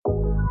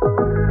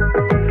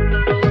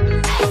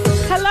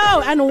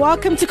and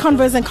welcome to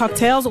Convos and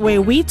Cocktails,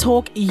 where we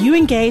talk, you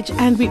engage,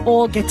 and we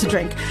all get to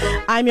drink.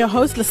 I'm your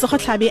host, Lesotho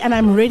Tlhabi, and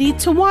I'm ready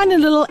to wine a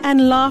little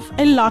and laugh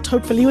a lot,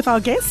 hopefully, with our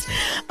guest.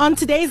 On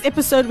today's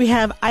episode, we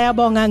have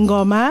Ayabonga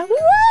Ngoma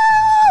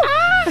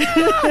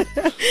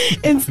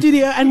in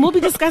studio, and we'll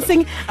be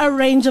discussing a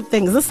range of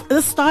things.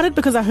 This started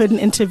because I heard an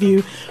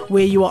interview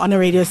where you were on a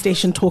radio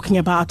station talking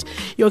about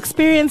your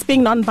experience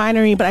being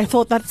non-binary, but I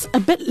thought that's a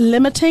bit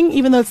limiting,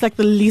 even though it's like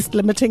the least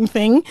limiting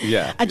thing.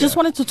 I just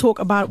wanted to talk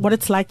about what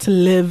it's like to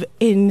live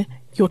in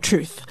your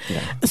truth,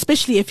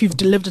 especially if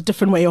you've lived a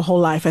different way your whole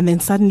life and then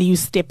suddenly you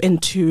step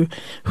into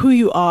who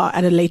you are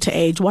at a later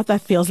age, what that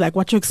feels like,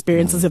 what your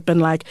experiences have been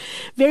like.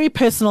 Very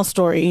personal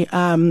stories.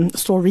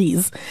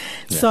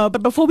 So,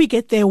 but before we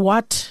get there,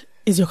 what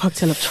is your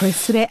cocktail of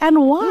choice today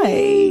and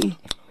why?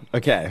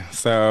 Okay,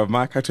 so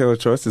my cocktail of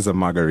choice is a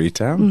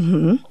margarita.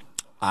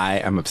 I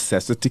am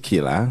obsessed with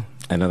tequila.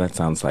 I know that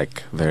sounds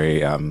like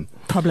very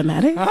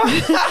problematic.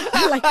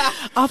 Like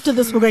after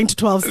this, we're going to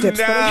 12 steps.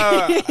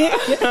 No.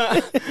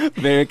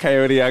 Very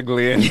coyote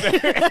ugly.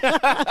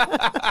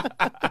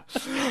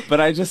 But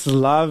I just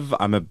love,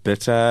 I'm a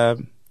bitter,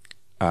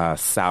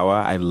 sour.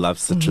 I love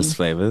citrus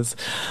flavors.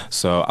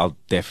 So I'll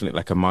definitely,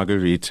 like a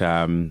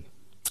margarita,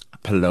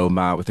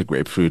 Paloma with a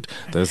grapefruit.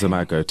 Those are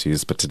my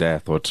go-tos. But today I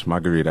thought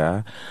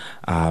margarita,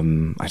 I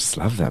just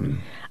love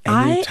them.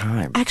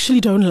 Anytime. I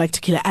actually don't like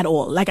tequila at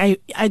all. Like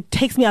it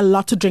takes me a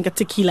lot to drink a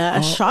tequila,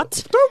 a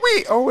shot. Don't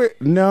we always?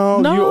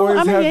 No, you always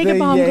I'm have a Jaeger the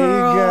bomb Jaeger.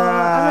 girl.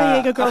 I'm a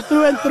Jaeger girl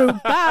through and through.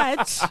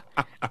 But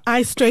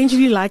I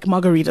strangely like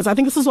margaritas. I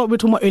think this is what we were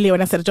talking about earlier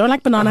when I said I don't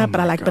like banana,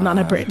 but I like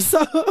banana bread.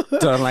 So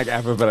don't like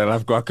apple, but I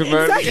love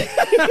guacamole.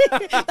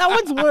 Exactly. That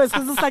one's worse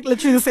because it's like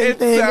literally the same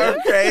thing. So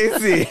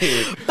crazy.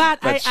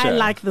 But sure. I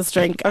like this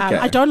drink. Okay.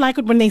 I don't like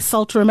it when they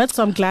salt rim it,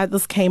 so I'm glad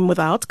this came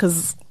without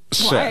because.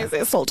 Sure. Why is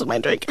there salt in my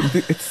drink?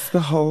 It's the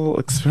whole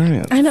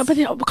experience. I know, but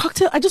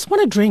cocktail, I just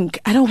want to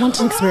drink. I don't want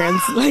an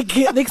experience. Like,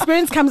 the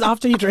experience comes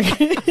after you drink.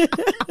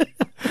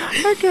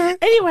 Okay.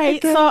 Anyway,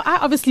 so I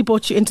obviously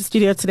brought you into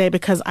studio today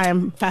because I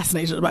am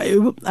fascinated by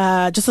you.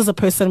 Just as a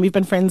person, we've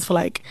been friends for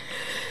like,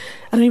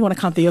 I don't even want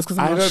to count the years because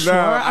I'm not sure.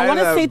 I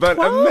want to say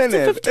 12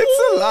 to 15.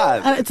 It's a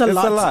lot. It's a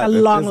lot. A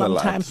long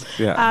time.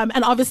 Yeah.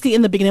 And obviously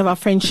in the beginning of our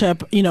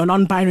friendship,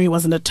 non-binary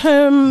wasn't a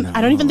term. No.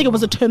 I don't even think it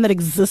was a term that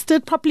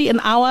existed properly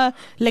in our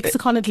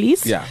lexicon at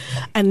least. Yeah.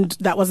 And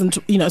that wasn't,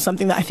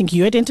 something that I think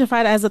you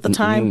identified as at the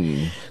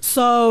time.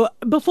 So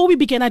before we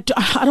begin, I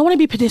don't want to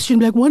be pedestrian,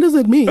 be like, what does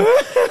it mean?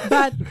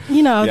 But,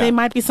 there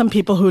might be some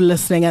people who are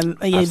listening and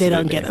they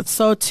don't get it.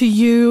 So to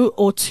you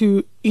or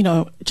to,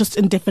 just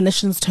in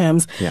definitions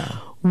terms,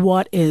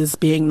 what is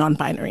being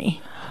non-binary?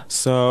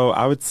 So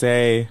I would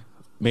say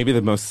maybe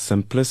the most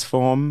simplest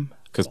form,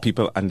 because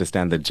people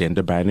understand the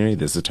gender binary.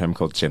 There's a term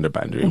called gender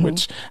binary,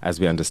 which, as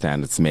we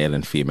understand, it's male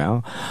and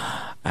female.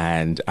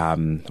 And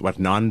what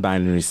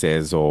non-binary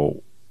says,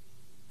 or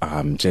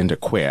gender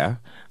queer,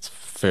 it's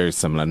very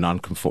similar,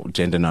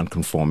 gender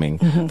non-conforming,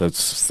 those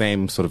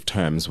same sort of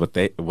terms. What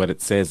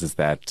it says is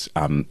that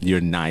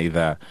you're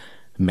neither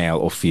male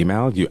or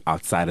female. You're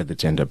outside of the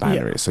gender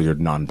binary. So you're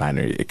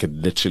non-binary. It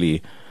could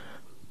literally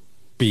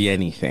be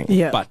anything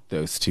but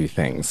those two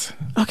things.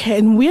 Okay,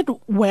 and weird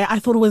where I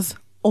thought it was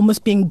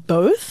almost being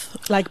both,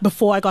 like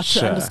before I got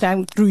to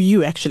understand through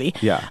you actually.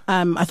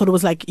 I thought it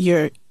was like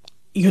you're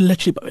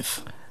literally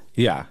both.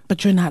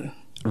 But you're none.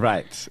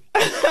 Right.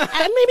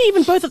 And maybe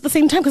even both at the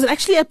same time, because it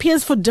actually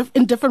appears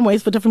in different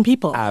ways for different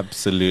people.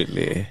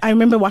 Absolutely. I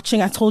remember I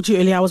told you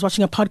earlier, I was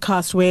watching a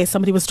podcast where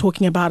somebody was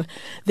talking about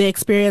their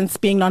experience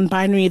being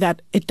non-binary,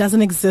 that it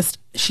doesn't exist.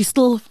 She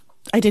still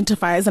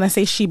identifies, and I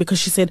say she because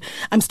she said,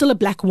 I'm still a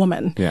black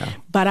woman,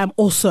 but I'm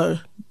also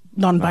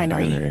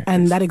non-binary,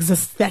 and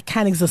that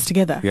can exist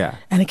together,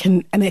 and it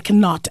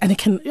cannot, and it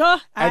can.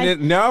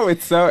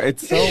 It's so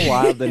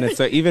wild, and it's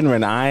so. Even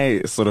when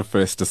I sort of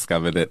first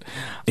discovered it,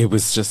 it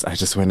was just I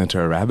just went into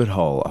a rabbit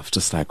hole of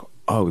just like,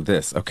 oh,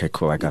 this, okay,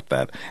 cool, I got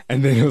that,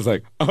 and then it was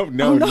like,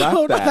 not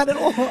that at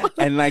all.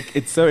 And like,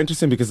 it's so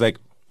interesting because like,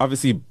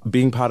 obviously,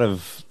 being part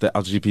of the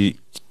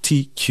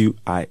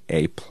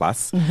LGBTQIA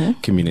plus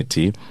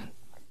community,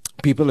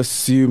 people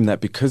assume that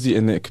because you're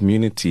in the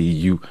community,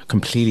 you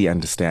completely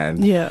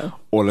understand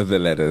all of the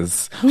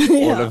letters,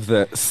 all of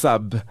the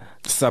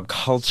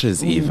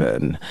subcultures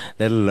even,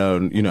 let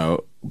alone,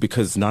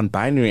 because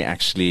non-binary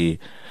actually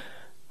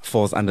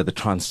falls under the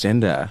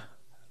transgender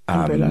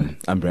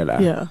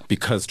umbrella.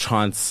 Because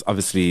trans,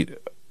 obviously,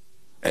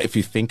 if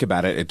you think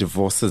about it, it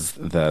divorces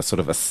the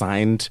sort of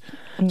assigned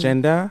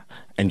gender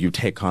and you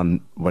take on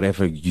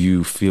whatever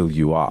you feel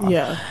you are.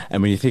 And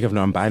when you think of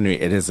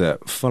non-binary, it is a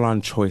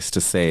full-on choice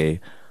to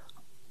say,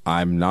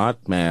 I'm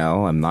not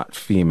male, I'm not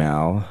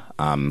female.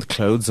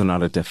 Clothes are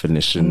not a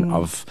definition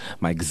of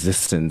my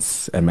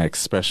existence and my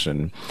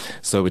expression.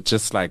 So it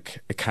just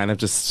like, it kind of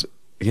just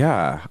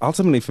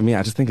ultimately for me,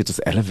 I just think it just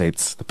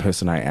elevates the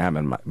person I am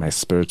and my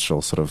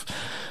spiritual sort of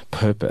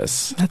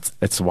purpose.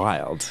 It's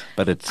wild,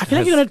 but I feel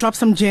like you're going to drop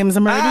some gems.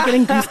 I'm already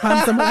getting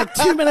goosebumps. I'm like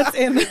 2 minutes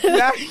in.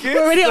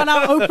 We're already on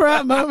our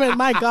Oprah moment.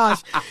 My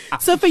gosh.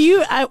 So for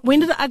you, I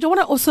don't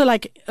want to also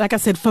like I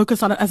said,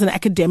 focus on it as an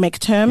academic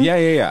term.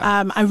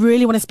 Yeah. I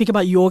really want to speak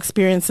about your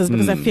experiences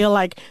because I feel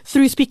like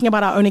through speaking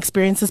about our own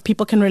experiences,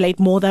 people can relate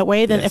more that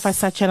way than if I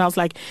sat here and I was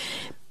like,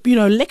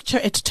 lecture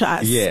it to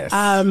us. Yes.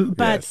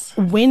 But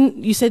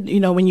when you said,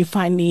 when you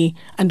finally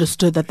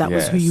understood that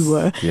was who you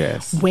were,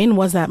 when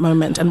was that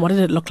moment and what did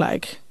it look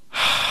like?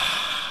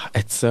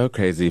 It's so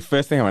crazy.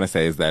 First thing I want to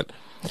say is that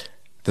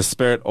the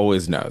spirit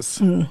always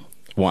knows.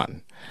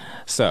 One.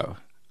 So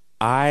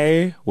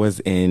I was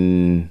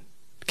in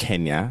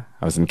Kenya.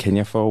 I was in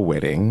Kenya for a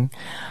wedding.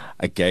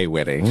 A gay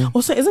wedding.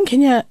 Also, isn't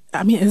Kenya,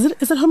 is it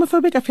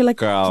homophobic? I feel like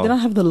Girl, they don't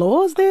have the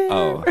laws there.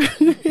 Oh,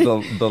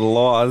 the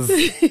laws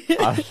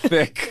are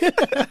thick.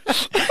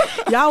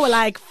 Y'all were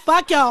like,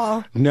 fuck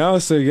y'all. No,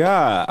 so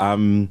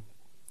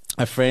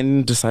a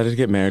friend decided to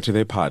get married to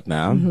their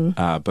partner,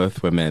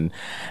 both women,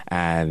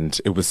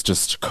 and it was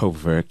just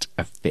covert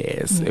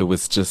affairs. It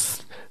was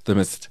just the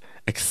most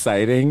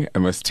exciting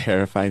and most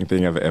terrifying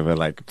thing I've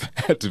ever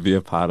had to be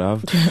a part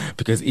of.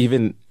 Because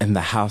even in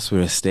the house we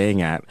were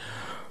staying at,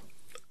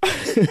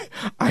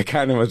 I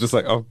kind of was just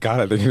like, oh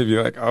God, they're going to be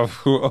like, oh,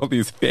 who are all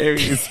these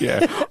fairies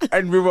here?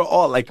 And we were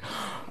all like,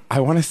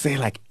 I want to say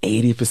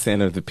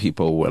 80% of the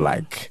people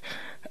were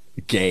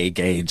gay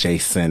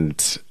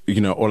adjacent,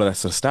 all of that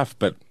sort of stuff.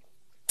 But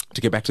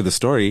to get back to the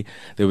story,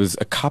 there was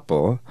a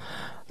couple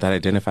that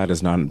identified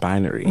as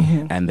non-binary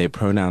and their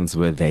pronouns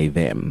were they,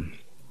 them.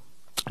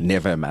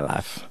 Never in my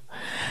life.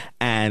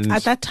 And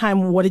at that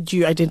time, what did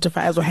you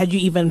identify as, or had you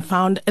even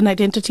found an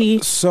identity?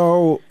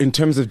 So in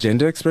terms of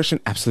gender expression,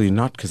 absolutely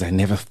not, because I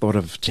never thought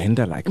of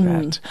gender like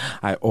that.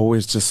 I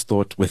always just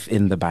thought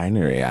within the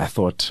binary. I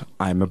thought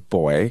I'm a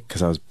boy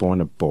because I was born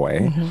a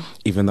boy,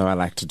 even though I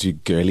like to do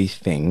girly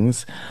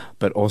things,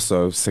 but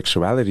also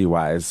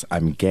sexuality-wise,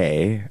 I'm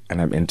gay and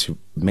I'm into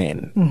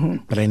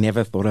men. But I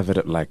never thought of it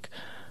at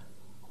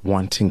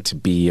wanting to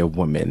be a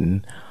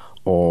woman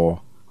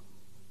or...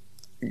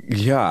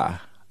 Yeah,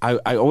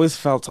 I always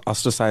felt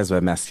ostracized by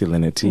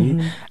masculinity,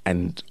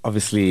 and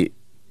obviously,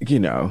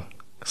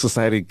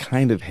 society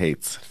kind of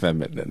hates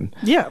feminine.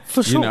 Yeah,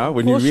 for sure.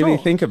 When you really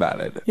think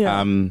about it.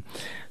 Yeah.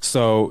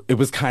 So it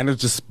was kind of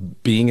just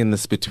being in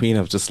this between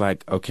of just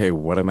okay,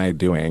 what am I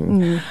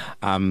doing?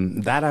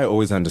 That I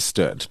always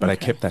understood, but I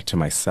kept that to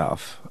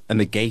myself. And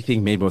the gay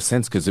thing made more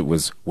sense because it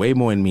was way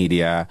more in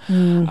media.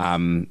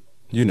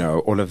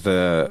 All of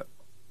the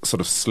sort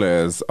of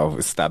slurs of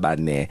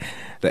stabane,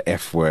 the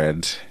F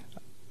word,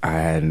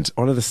 and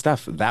all of the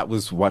stuff. That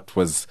was what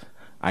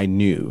I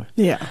knew.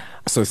 Yeah.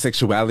 So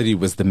sexuality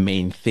was the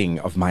main thing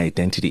of my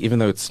identity. Even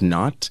though it's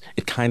not,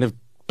 it kind of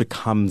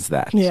becomes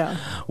that. Yeah.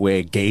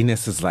 Where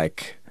gayness is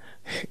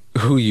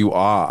who you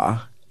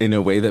are in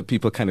a way that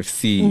people kind of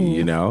see,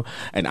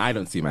 and I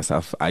don't see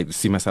myself. I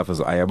see myself as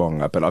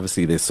Ayabonga, but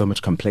obviously there's so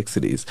much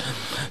complexities.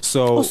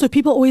 So also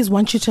people always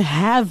want you to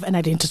have an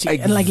identity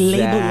and label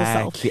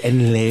yourself.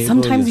 And label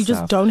Sometimes yourself. You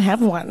just don't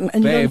have one,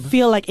 and you don't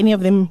feel like any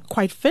of them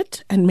quite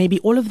fit, and maybe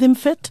all of them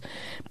fit.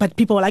 But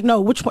people are like, no,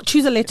 which one?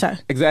 Choose a letter.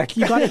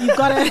 Exactly. You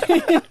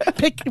gotta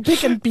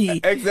pick and be.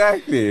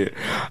 Exactly.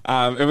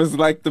 It was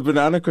like the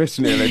banana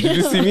questionnaire. Did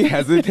you see me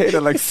hesitate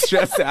or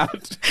stress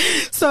out?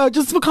 So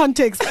just for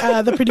context,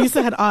 the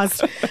producer had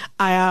asked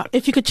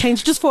if you could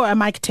change, just for a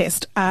mic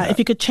test, if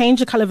you could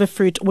change the color of a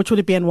fruit, which would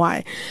it be and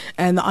why?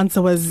 And the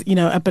answer was,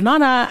 a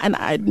banana, and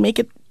I'd make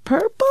it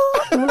purple.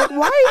 And we're like,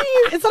 why are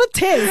you? It's not a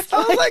test. I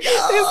was like,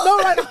 there's no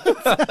right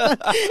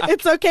answer.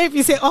 It's okay if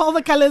you say all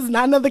the colors,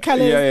 none of the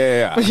colors.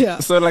 Yeah.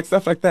 So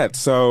stuff like that.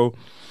 So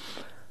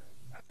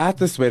at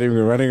this wedding,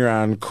 we're running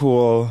around,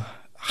 cool,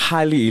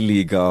 highly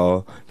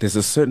illegal. There's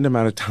a certain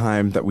amount of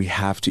time that we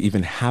have to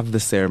even have the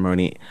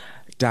ceremony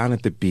down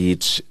at the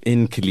beach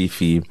in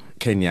Kilifi,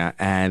 Kenya,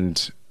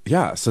 and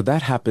so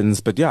that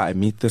happens. But I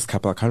meet this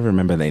couple. I can't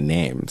remember their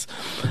names,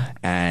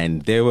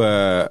 and they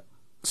were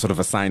sort of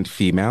assigned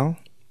female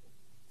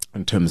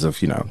in terms of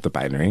the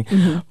binary,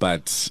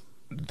 but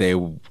they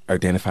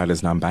identified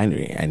as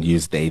non-binary and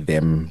used they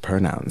them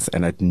pronouns,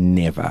 and I'd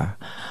never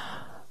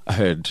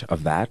heard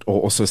of that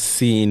or also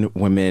seen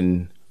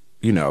women.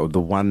 The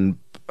one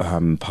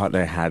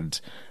partner had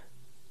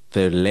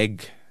their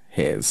leg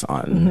hairs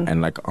on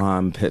and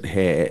armpit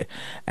hair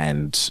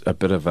and a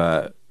bit of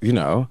a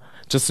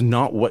just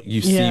not what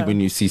you see when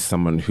you see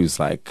someone who's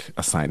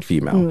assigned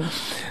female.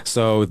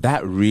 So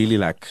that really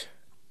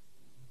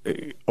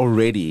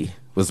already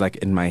was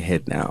in my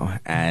head now,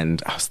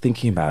 and I was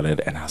thinking about it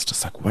and I was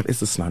just what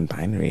is this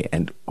non-binary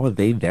and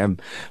they them,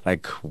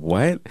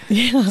 what?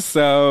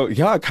 So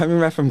coming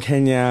back from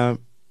Kenya,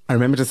 I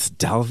remember just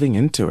delving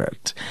into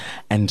it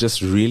and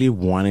just really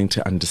wanting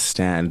to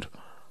understand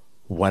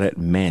what it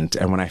meant.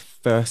 And when I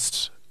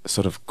first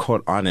sort of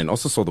caught on and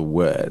also saw the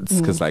words,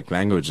 because like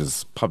language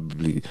is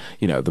probably,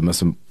 the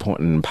most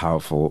important and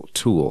powerful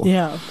tool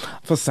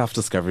for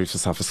self-discovery, for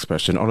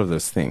self-expression, all of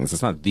those things.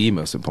 It's not the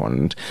most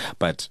important,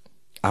 but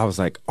I was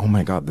like, oh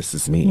my God, this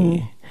is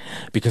me.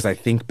 Because I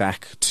think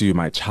back to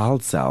my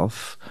child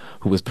self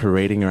who was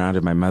parading around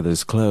in my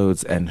mother's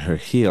clothes and her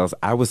heels.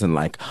 I wasn't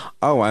like,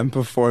 oh, I'm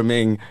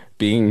performing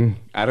being,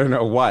 I don't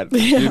know what.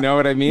 You know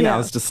what I mean? I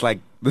was just like,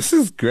 this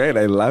is great.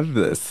 I love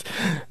this.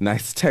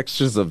 Nice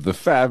textures of the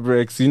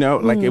fabrics,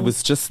 like it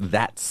was just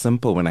that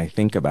simple when I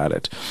think about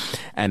it.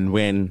 And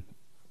when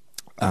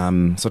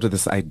sort of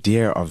this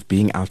idea of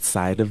being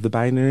outside of the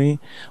binary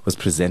was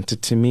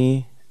presented to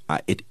me,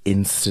 it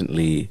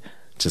instantly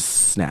just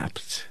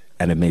snapped,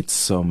 and it made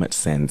so much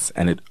sense,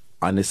 and it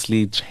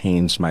honestly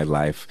changed my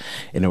life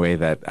in a way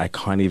that I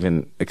can't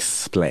even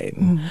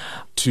explain.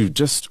 To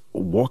just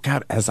walk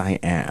out as I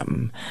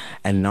am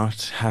and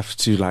not have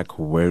to like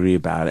worry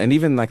about it. And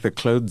even like the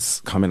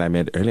clothes comment I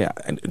made earlier,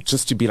 and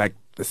just to be like,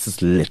 this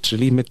is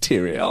literally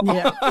material.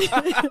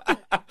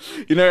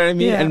 You know what I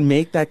mean? And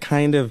make that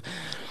kind of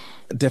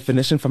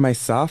definition for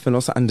myself, and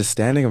also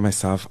understanding of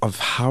myself of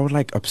how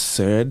like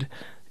absurd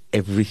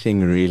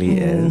everything really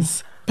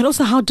is. But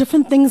also how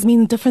different things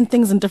mean different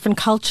things in different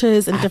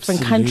cultures and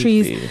different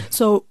countries.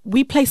 So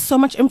we place so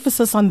much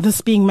emphasis on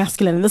this being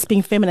masculine and this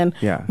being feminine,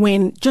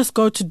 when just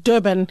go to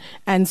Durban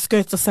and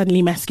skirts are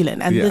suddenly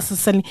masculine and this is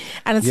suddenly,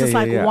 and it's just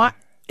like, why?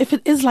 If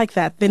it is like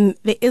that, then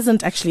there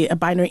isn't actually a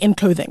binary in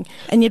clothing,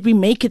 and yet we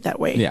make it that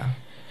way.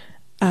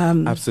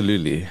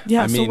 Absolutely.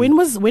 I mean,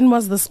 so when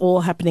was this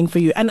all happening for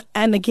you?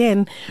 And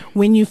again,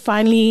 when you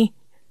finally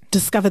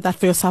discovered that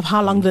for yourself,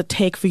 how long did it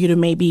take for you to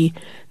maybe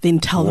then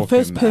tell the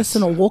first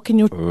person, or walk in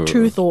your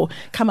truth, or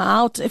come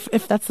out,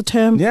 if that's the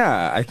term?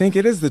 Yeah, I think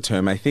it is the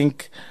term. I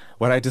think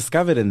what I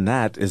discovered in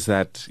that is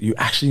that you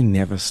actually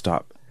never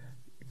stop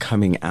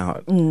coming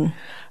out,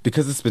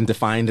 because it's been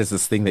defined as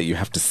this thing that you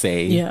have to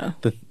say,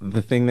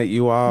 the thing that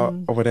you are,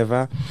 or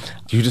whatever.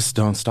 You just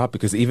don't stop,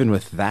 because even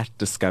with that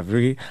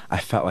discovery, I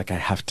felt like I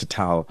have to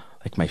tell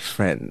like my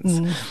friends,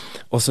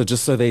 also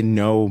just so they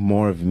know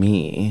more of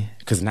me,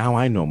 because now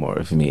I know more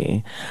of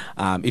me,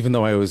 even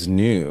though I always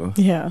knew,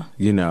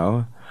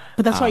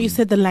 But that's why you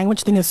said the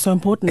language thing is so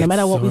important. No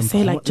matter what we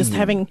say, like just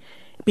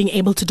being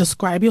able to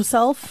describe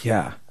yourself.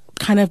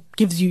 Kind of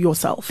gives you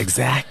yourself.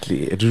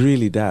 Exactly. It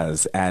really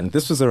does. And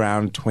this was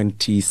around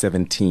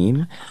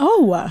 2017.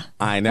 Oh.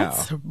 I know.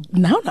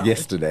 Now.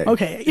 Yesterday.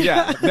 Okay.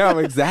 Yeah. No,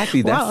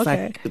 exactly. That's Wow,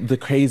 okay. like the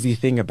crazy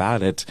thing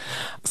about it.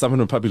 Someone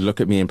would probably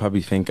look at me and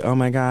probably think, oh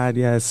my God,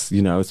 yes.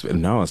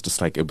 It's just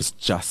like, it was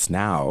just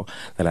now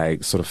that I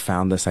sort of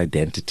found this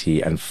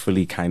identity and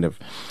fully kind of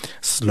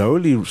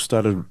slowly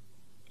started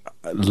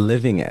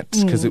living it.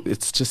 Because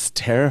it's just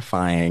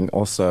terrifying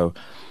also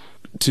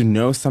to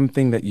know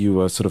something that you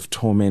were sort of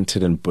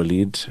tormented and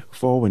bullied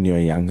for when you were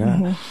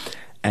younger,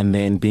 and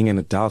then being an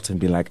adult and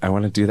be like, I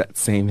want to do that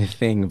same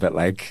thing, but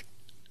like,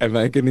 am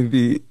I going to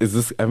be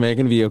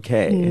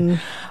okay?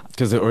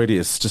 Because there already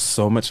is just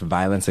so much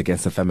violence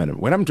against the feminine.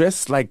 When I'm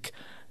dressed like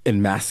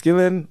in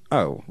masculine,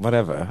 oh,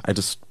 whatever. I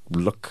just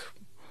look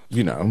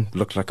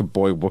like a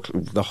boy,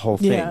 the whole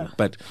thing.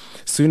 But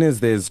soon as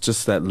there's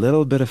just that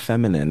little bit of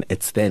feminine,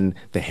 it's then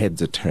the heads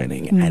are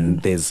turning,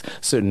 and there's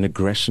certain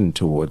aggression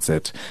towards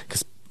it,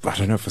 because I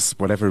don't know, for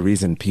whatever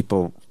reason,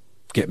 people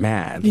get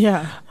mad.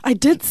 I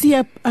did see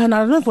and I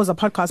don't know if it was a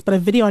podcast, but a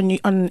video on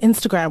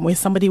Instagram where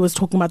somebody was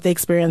talking about their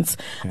experience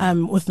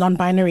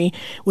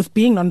with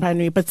being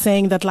non-binary, but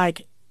saying that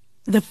like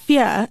the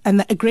fear and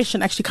the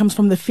aggression actually comes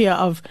from the fear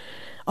of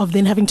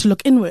then having to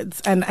look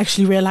inwards and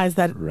actually realize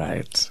that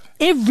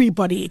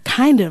everybody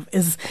kind of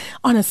is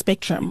on a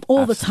spectrum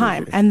all the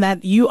time, and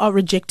that you are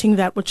rejecting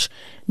that which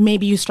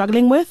maybe you're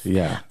struggling with,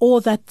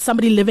 or that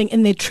somebody living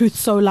in their truth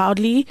so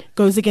loudly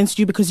goes against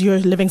you because you're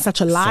living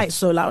such a lie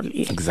so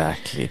loudly.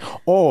 Exactly.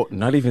 Or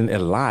not even a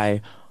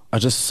lie, are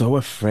just so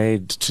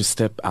afraid to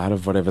step out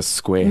of whatever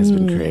square has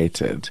been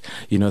created.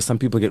 Some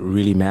people get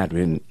really mad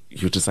when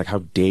you're just like, how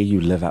dare you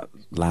live out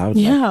loud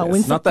like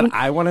this? Not that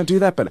I want to do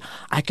that, but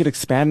I could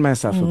expand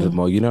myself a bit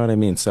more. You know what I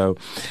mean? So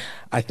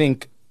I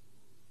think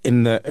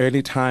in the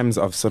early times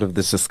of sort of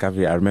this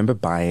discovery, I remember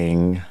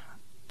buying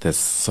this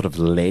sort of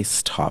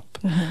lace top,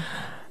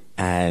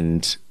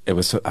 and I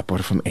bought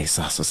it from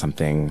ASOS or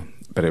something.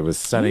 But it was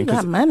stunning. You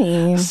got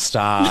money.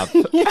 Stop.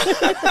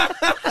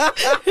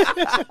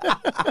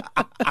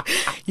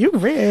 You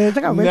rich. I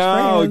got rich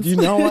friends. You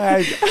know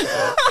what?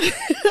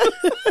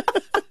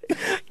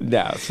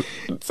 No.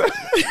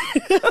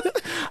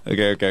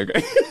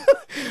 Okay.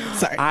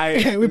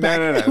 Sorry. We're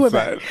back. We're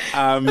back.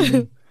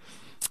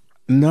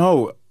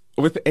 No,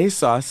 with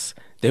ASOS,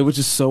 they were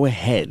just so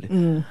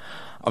ahead.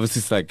 Obviously,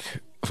 it's like,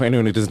 for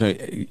anyone who doesn't know,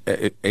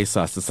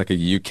 ASOS is like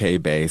a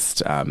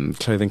UK-based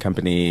clothing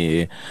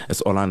company. It's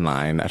all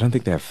online. I don't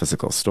think they have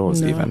physical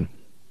stores even.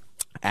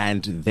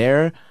 And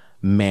their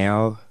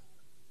male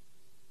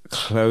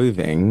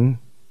clothing,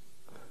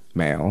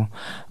 in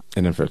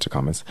inverted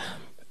commas,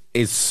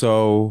 is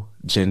so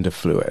gender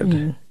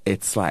fluid.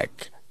 It's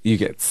like you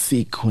get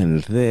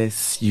sequin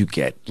this, you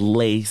get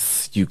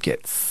lace, you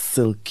get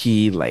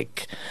silky,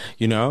 like,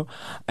 you know?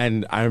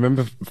 And I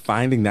remember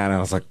finding that and I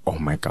was like, oh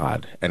my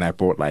God. And I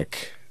bought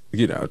like,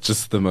 you know,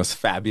 just the most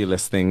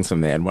fabulous things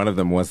from there. And one of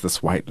them was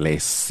this white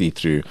lace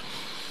see-through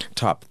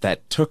top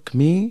that took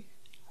me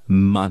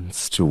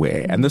months to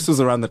wear. And this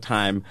was around the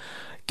time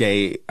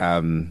Great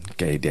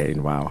Dane.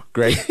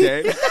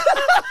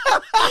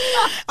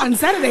 On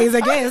Saturdays,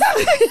 I guess.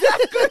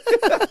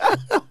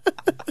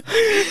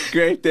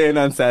 Great Dane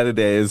on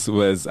Saturdays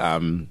was,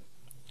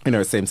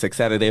 same-sex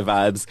Saturday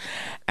vibes.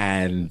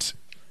 And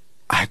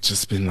I'd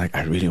just been like,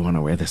 I really want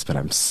to wear this, but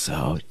I'm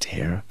so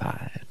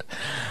terrified.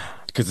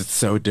 Because it's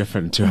so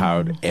different to how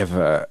I'd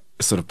ever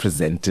sort of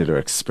presented or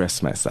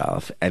expressed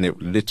myself. And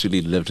it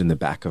literally lived in the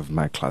back of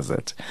my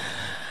closet.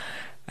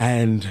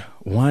 And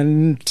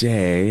one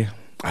day,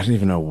 I didn't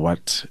even know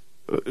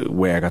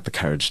where I got the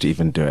courage to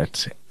even do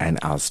it. And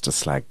I was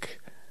just like,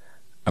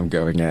 I'm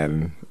going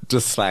in,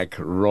 just like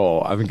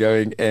raw. I'm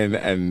going in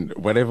and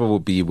whatever will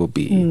be, will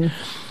be.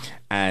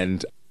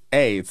 And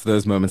A, it's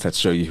those moments that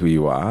show you who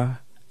you are.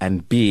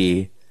 And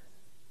B,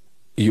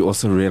 you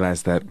also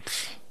realize that...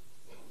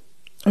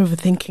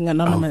 Overthinking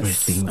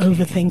Anonymous.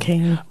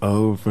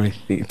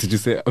 Overthinking. Did you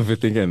say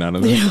Overthinking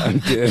Anonymous? Yeah. I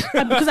did.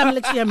 Because I'm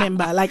literally a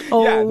member. Like,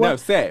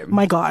 same.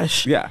 My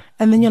gosh. Yeah.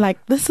 And then you're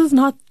like, this is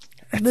not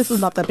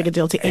that big a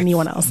deal to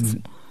anyone else.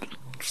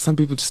 Some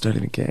people just don't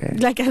even care.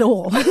 Like, at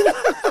all.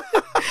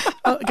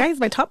 Oh, guys,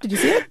 my top, did you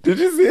see it? Did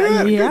you see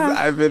it? Yeah.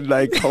 I've been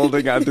like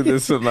holding on to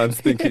this for months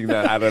thinking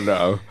that, I don't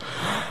know.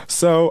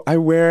 So I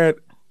wear it,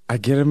 I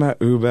get in my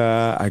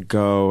Uber, I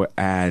go,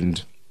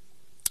 and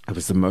it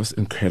was the most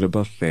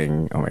incredible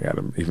thing. Oh my God,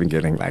 I'm even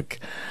getting like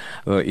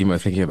a little emo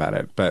thinking about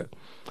it. But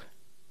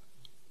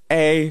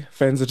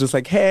friends are just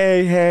like,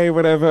 hey,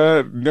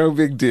 whatever, no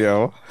big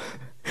deal.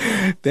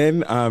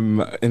 Then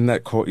in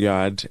that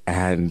courtyard,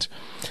 and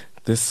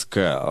this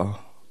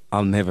girl,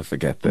 I'll never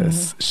forget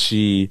this.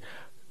 She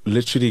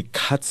literally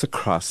cuts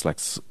across like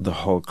the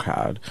whole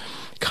crowd,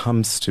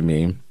 comes to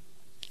me,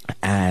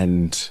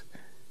 and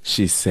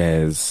she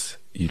says,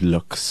 "You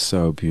look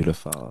so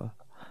beautiful."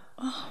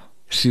 Oh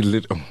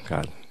my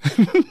God.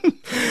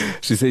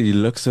 She said, "You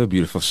look so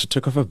beautiful." She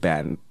took off a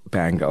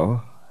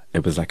bangle.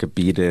 It was like a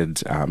beaded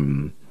sort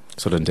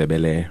of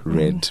Ndebele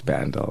red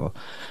bangle,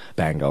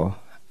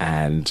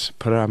 and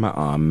put it on my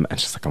arm. And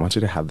she's like, "I want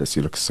you to have this.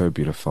 You look so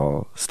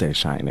beautiful. Stay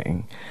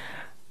shining."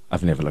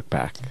 I've never looked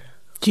back.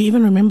 Do you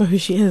even remember who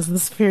she is,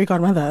 this fairy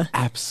godmother?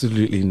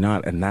 Absolutely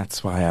not. And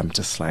that's why I'm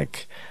just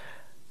like,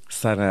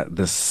 Sana,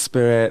 the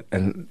spirit,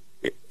 and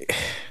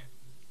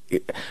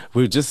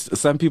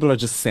some people are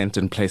just sent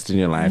and placed in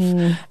your life.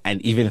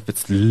 And even if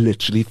it's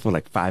literally for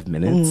like 5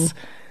 minutes,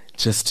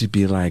 just to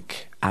be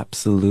like,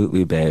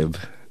 absolutely, babe.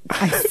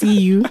 I see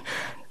you.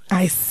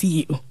 I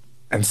see you.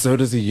 And so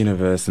does the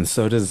universe, and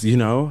so does,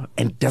 and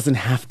it doesn't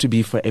have to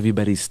be for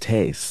everybody's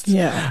taste.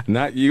 Yeah.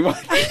 Not you.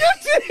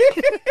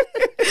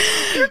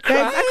 I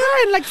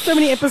cry in like so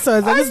many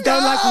episodes. I just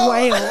don't like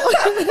wail.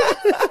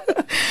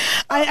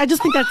 I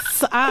just think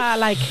that's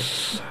like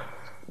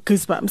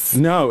goosebumps.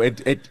 No,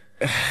 it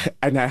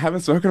and I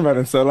haven't spoken about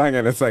it in so long,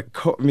 and it's like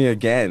caught me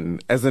again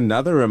as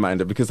another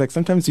reminder, because like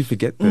sometimes you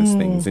forget those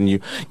things and you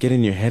get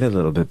in your head a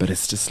little bit, but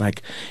it's just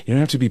like you don't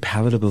have to be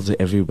palatable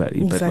to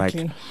everybody. Exactly. But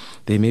like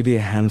there may be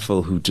a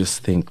handful who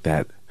just think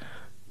that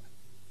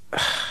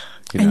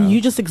and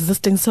you just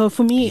existing. So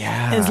for me,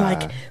 it's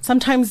like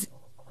sometimes,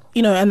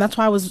 and that's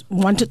why I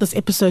wanted this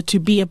episode to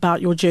be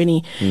about your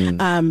journey,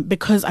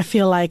 because I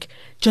feel like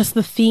just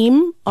the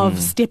theme of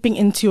stepping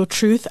into your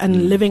truth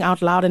and living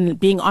out loud and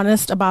being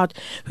honest about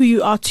who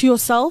you are to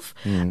yourself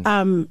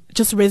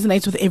just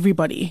resonates with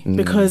everybody.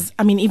 Because,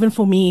 I mean, even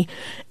for me,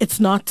 it's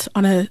not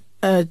on a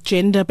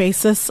gender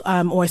basis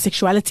or a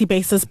sexuality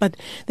basis, but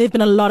there have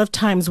been a lot of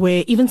times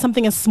where even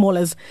something as small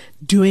as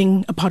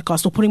doing a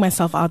podcast or putting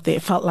myself out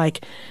there felt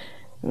like,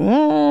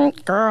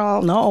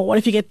 girl, no, what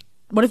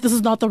if this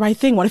is not the right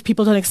thing? What if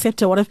people don't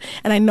accept it?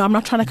 And I know I'm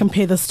not trying to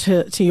compare this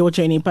to your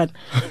journey, but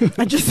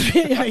I just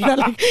feel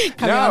like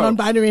coming out on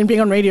binary and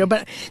being on radio,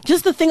 but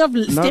just the thing of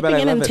stepping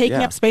in and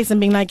taking up space and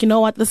being like, you know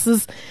what, this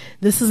is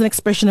an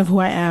expression of who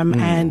I am,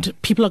 and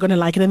people are going to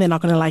like it and they're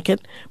not going to like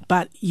it,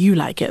 but you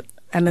like it,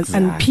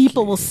 and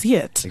people will see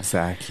it.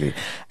 Exactly.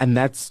 And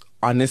that's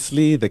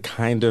honestly the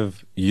kind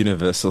of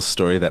universal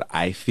story that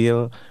I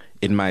feel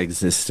in my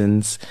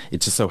existence.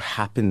 It just so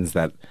happens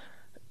that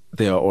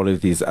there are all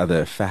of these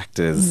other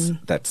factors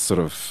that sort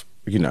of,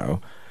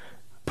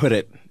 put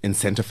it in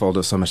centerfold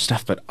of so much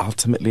stuff. But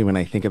ultimately, when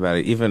I think about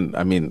it,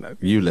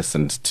 you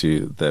listened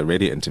to the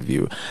radio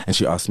interview and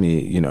she asked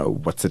me,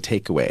 what's the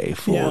takeaway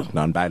for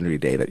non-binary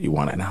day that you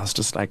want? And I was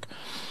just like,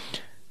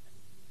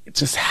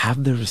 just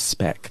have the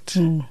respect.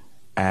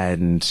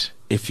 And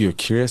if you're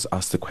curious,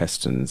 ask the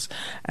questions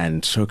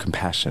and show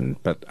compassion.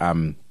 But,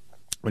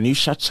 when you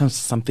shut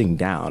something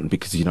down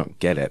because you don't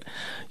get it,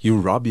 you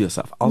rob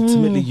yourself.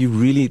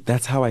 Ultimately,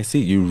 that's how I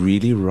see it. You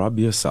really rob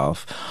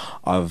yourself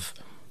of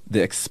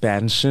the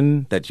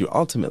expansion that you're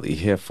ultimately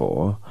here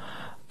for.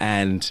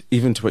 And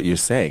even to what you're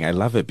saying, I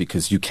love it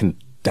because you can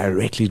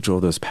directly draw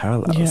those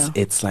parallels. Yeah.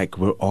 It's like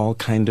we're all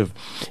kind of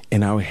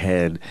in our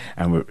head,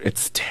 and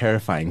it's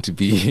terrifying to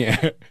be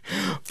here.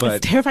 But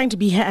it's terrifying to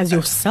be here as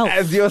yourself.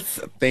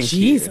 Thank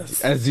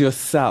Jesus. you. As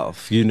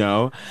yourself, you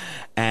know?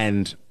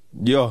 And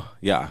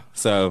yeah.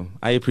 So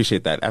I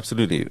appreciate that.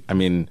 Absolutely. I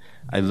mean,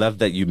 I love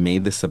that you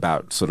made this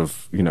about sort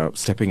of, you know,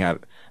 stepping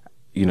out,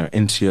 you know,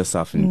 into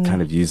yourself and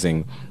kind of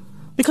using.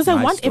 Because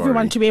I want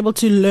everyone to be able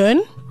to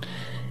learn.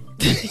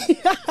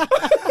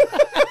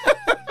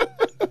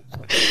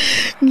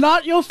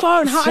 Not your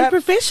phone. How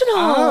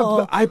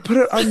unprofessional. I put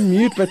it on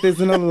mute, but there's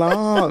an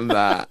alarm.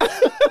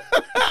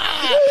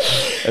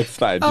 It's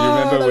fine. Do you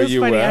remember where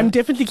you were? I'm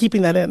definitely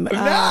keeping that in.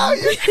 No,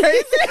 you're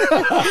crazy.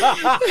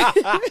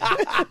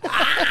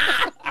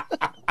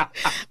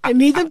 I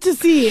need them to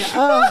see.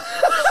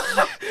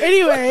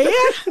 Anyway,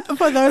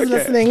 for those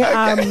listening,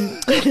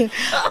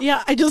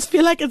 yeah, I just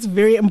feel like it's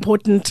very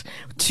important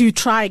to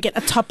try get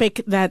a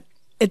topic that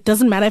it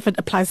doesn't matter if it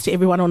applies to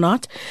everyone or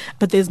not,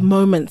 but there's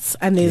moments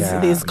and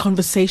there's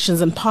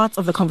conversations and parts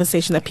of the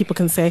conversation that people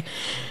can say,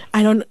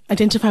 I don't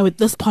identify with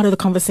this part of the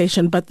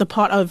conversation, but the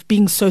part of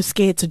being so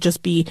scared to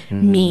just be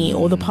me,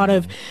 or the part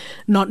of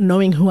not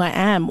knowing who I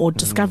am or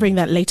discovering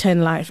that later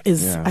in life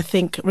is, I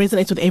think,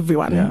 resonates with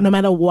everyone, no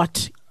matter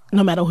what,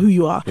 no matter who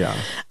you are.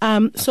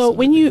 So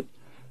when you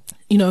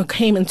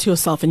came into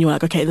yourself and you were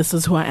like, okay, this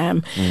is who I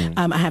am.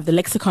 I have the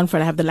lexicon for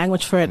it. I have the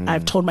language for it.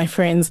 I've told my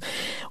friends.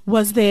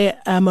 Was there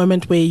a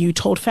moment where you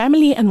told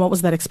family, and what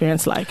was that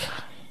experience like?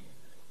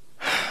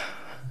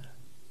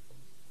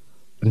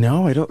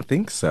 No, I don't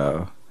think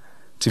so.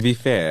 To be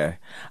fair,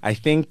 I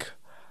think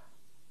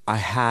I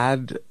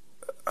had,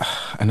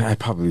 and I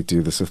probably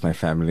do this with my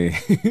family,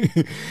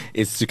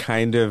 is to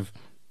kind of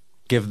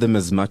give them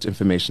as much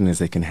information as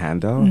they can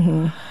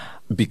handle,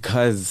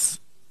 because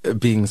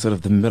being sort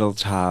of the middle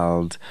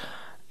child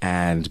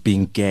and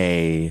being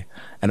gay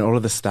and all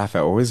of the stuff, I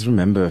always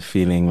remember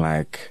feeling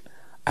like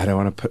I don't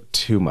want to put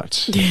too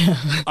much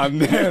on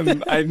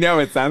them. I know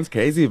it sounds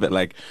crazy, but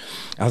like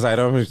I was like, I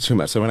don't want to put too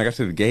much. So when I got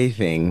to the gay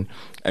thing,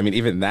 I mean,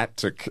 even that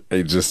took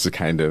just to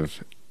kind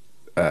of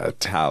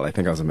tell. I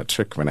think I was a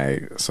matric when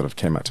I sort of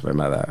came out to my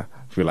mother,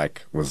 who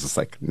was just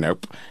like,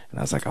 nope. And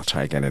I was like, I'll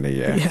try again in a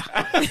year.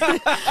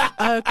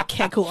 Yeah.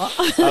 Okay, cool.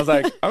 I was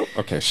like, oh,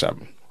 okay,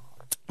 shub.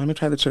 Let me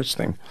try the church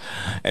thing.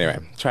 Anyway,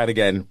 try it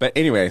again. But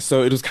anyway,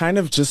 so it was kind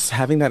of just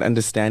having that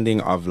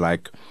understanding of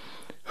like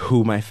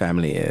who my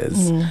family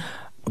is.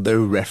 The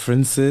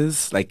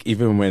references, like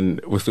even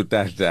when with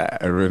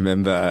Dada, I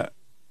remember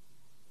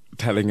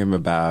telling him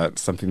about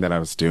something that I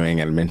was doing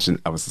and mentioned,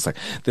 I was just like,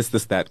 this,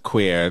 that,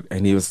 queer.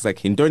 And he was like,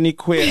 Hindoni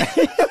queer.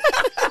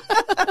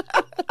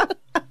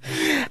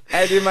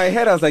 And in my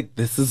head, I was like,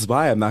 this is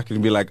why I'm not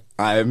going to be like,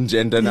 I'm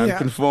gender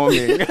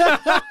non-conforming.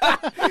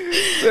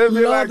 So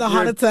Lord, the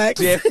heart attack.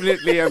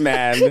 Definitely a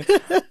man.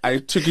 I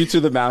took you to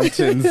the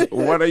mountains.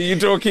 What are you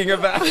talking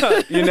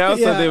about? You know?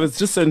 So there was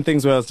just certain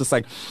things where I was just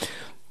like,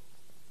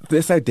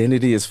 this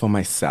identity is for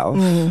myself.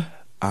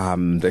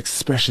 The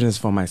expression is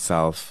for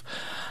myself.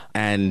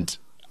 And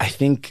I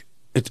think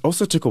it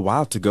also took a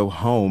while to go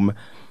home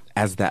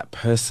as that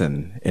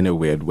person in a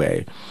weird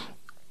way.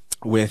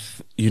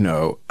 With,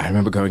 I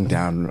remember going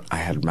down, I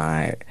had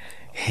my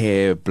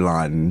hair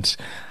blonde,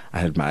 I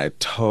had my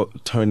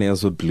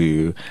toenails were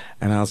blue,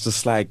 and I was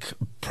just like,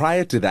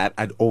 prior to that,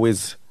 I'd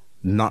always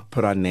not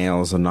put on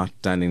nails or not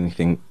done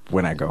anything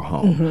when I go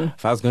home.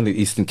 If I was going to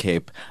Eastern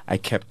Cape, I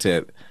kept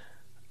it,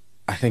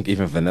 I think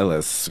even vanilla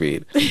is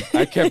sweet.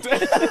 I kept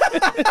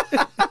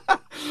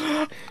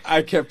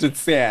it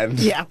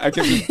sand. Yeah. I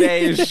kept it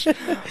beige.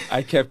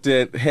 I kept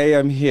it, hey,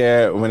 I'm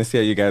here. I want to see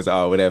how you guys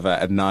are, whatever,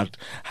 and not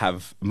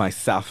have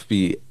myself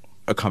be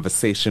a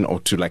conversation or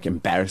to like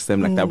embarrass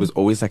them. Like that was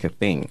always like a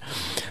thing.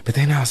 But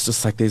then I was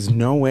just like, there's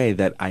no way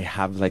that I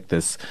have like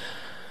this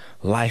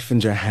life in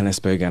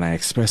Johannesburg and I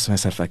express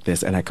myself like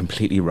this and I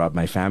completely rob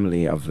my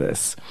family of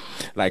this.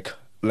 Like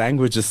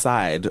language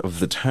aside of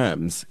the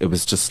terms, it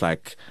was just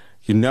like,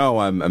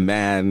 I'm a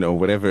man or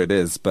whatever it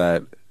is,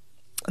 but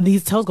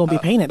these toes gonna be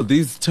painted.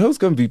 These toes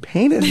gonna be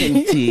painted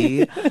in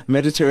tea,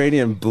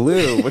 Mediterranean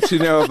blue. What you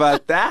know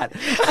about that?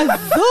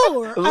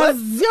 Azure.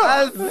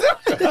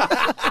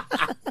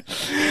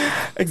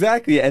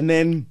 Exactly. And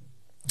then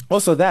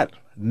also that,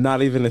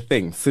 not even a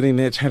thing. Sitting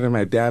there chatting to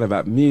my dad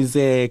about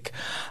music,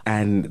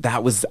 and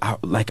that was our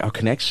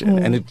connection.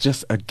 And it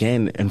just,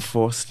 again,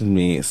 enforced in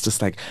me. It's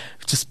just like,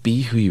 just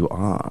be who you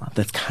are.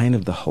 That's kind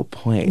of the whole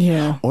point.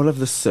 Yeah. All of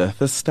the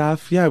surface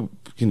stuff, it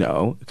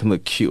can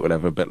look cute,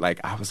 whatever, but like,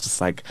 I was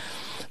just like,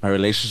 my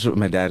relationship with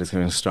my dad is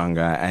getting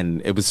stronger,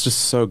 and it was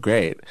just so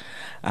great.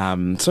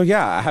 So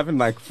yeah, I haven't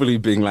like fully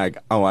been like,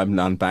 oh, I'm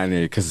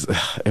non-binary, because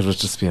it would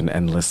just be an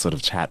endless sort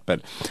of chat.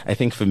 But I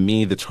think for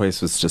me, the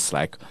choice was just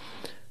like,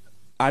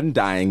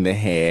 undying the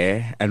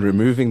hair and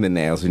removing the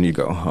nails when you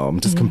go home.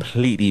 Just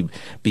completely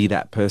be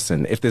that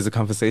person. If there's a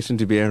conversation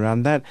to be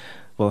around that,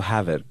 we'll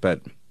have it.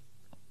 But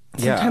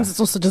sometimes it's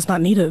also just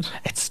not needed.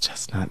 It's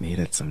just not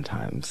needed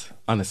sometimes,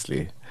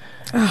 honestly.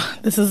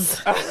 This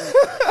is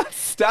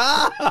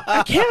Stop.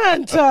 I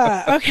can't.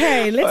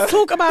 Okay, let's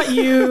talk about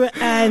you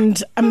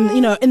and,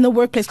 in the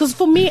workplace. Because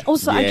for me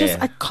also,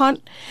 I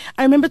can't.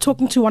 I remember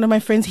talking to one of my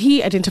friends.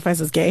 He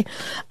identifies as gay.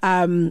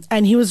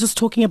 And he was just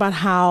talking about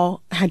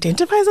how he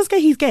identifies as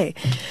gay. He's gay.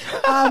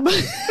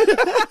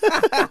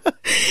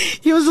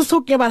 He was just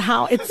talking about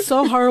how it's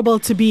so horrible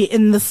to be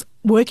in this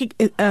working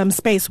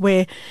space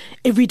where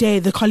every day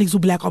the colleagues will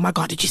be like, oh my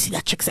God, did you see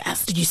that chick's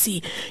ass? Did you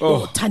see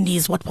your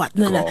Tandi's what?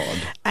 No.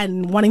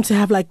 And wanting to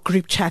have like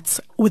group chats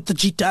with the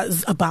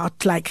jitas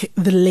about like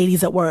the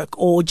ladies at work,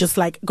 or just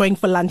like going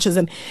for lunches.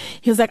 And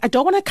he was like, I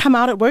don't want to come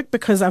out at work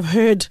because I've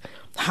heard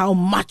how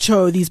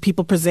macho these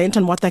people present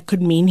and what that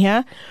could mean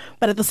here.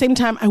 But at the same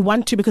time, I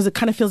want to, because it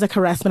kind of feels like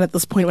harassment at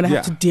this point when I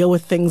have to deal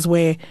with things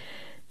where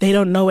they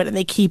don't know it and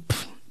they keep...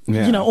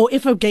 or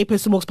if a gay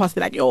person walks past,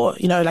 they're like,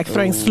 like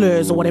throwing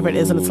slurs or whatever it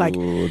is. And it's like,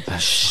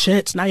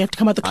 shit, now you have to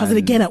come out the closet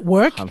again at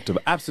work.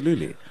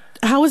 Absolutely.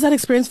 How was that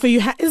experience for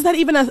you? Is that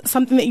even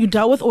something that you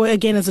dealt with? Or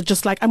again, is it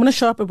just like, I'm going to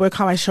show up at work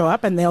how I show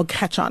up and they'll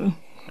catch on?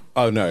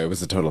 Oh, no, it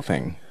was a total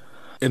thing.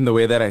 In the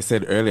way that I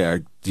said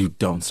earlier, you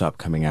don't stop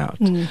coming out.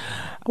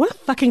 What a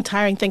fucking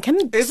tiring thing.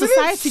 Can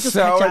society just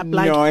catch up?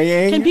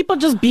 Annoying? Can people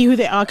just be who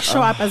they are,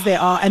 show up as they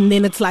are, and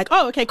then it's like,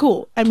 oh, okay,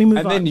 cool, and we move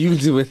on. And then you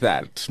deal with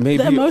that.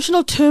 Maybe the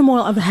emotional turmoil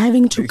of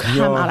having to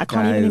come out. I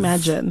can't even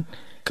imagine.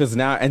 Because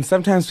now, and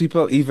sometimes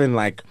people even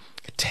like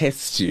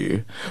test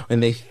you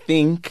when they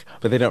think,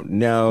 but they don't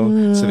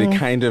know. So they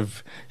kind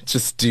of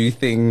just do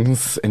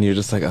things, and you're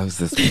just like, oh, is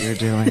this what you're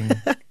doing?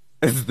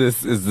 Is these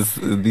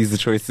the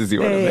choices you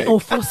want to make? Or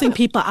forcing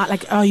people out,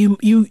 like, oh,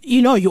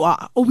 you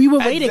are. Or we were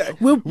waiting.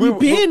 We've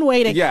been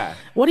waiting. Yeah.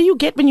 What do you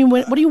get when you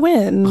win? What do you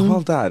win?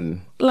 Well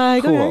done.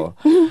 Like, cool.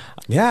 Okay.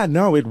 Yeah,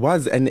 no, it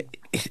was. And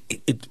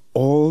it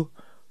all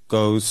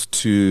goes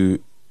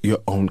to your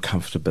own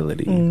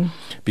comfortability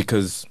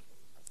because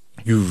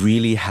you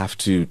really have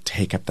to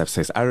take up that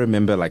space. I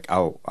remember, like,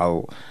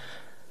 I'll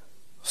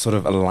sort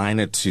of align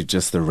it to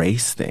just the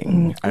race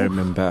thing. I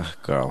remember,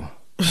 girl...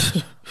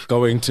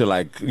 going to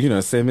like,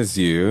 same as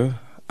you,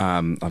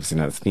 obviously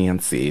not as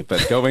fancy,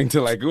 but going to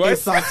like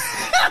ASOS.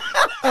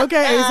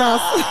 Okay, ASOS.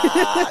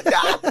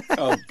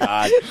 Oh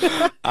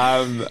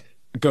God.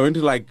 Going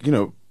to like,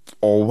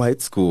 all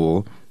white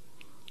school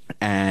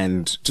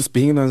and just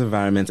being in those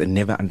environments and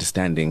never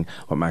understanding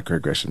what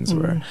microaggressions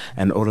were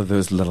and all of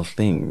those little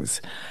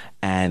things.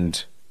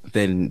 And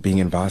then being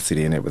in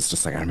varsity, and it was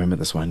just like, I remember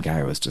this one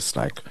guy was just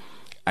like,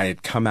 I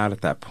had come out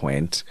at that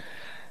point.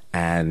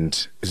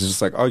 And it's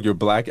just like, oh, you're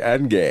black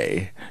and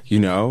gay,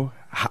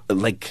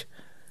 like,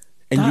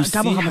 and you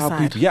see how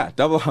people,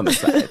 double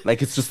homicide.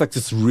 Like, it's just like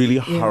this really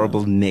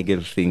horrible,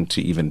 negative thing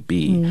to even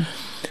be.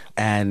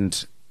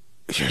 And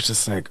you're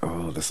just like,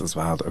 oh, this is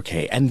wild.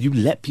 Okay. And you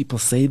let people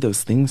say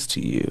those things to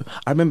you.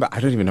 I remember, I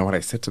don't even know what I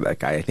said to that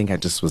guy. I think I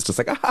just was just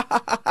like,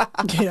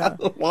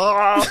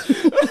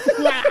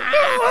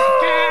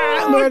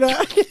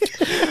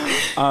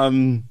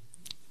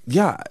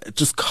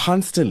 just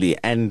constantly.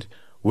 And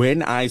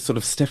when I sort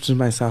of stepped into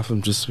myself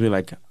and just be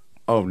like,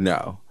 oh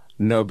no,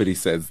 nobody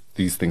says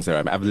these things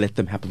around me. I've let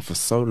them happen for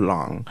so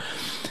long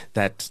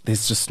that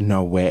there's just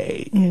no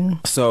way.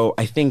 So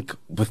I think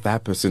with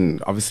that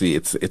person, obviously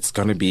it's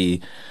going to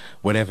be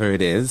whatever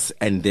it is,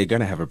 and they're going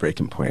to have a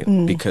breaking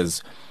point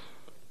because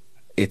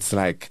it's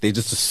like they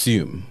just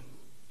assume.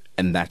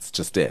 And that's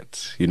just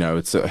it.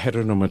 It's a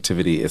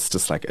heteronormativity. It's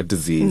just like a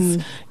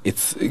disease.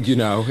 It's,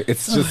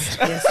 it's just...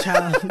 yes,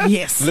 child.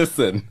 Yes.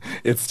 Listen,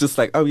 it's just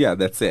like, oh, yeah,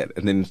 that's it.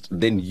 And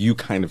then you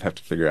kind of have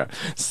to figure out.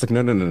 It's like,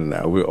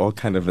 no. We're all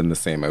kind of in the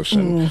same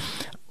ocean.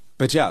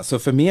 But yeah, so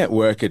for me at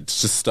work, it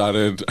just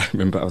started... I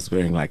remember I was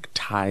wearing like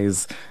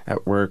ties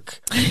at work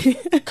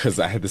because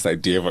I had this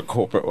idea of what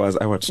corporate was.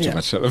 I watched too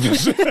much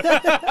television.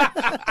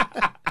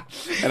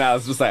 And I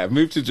was just like, I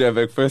moved to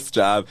Joburg, first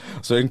job, I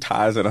was wearing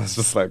ties, and I was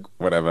just like,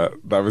 whatever.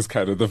 That was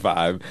kind of the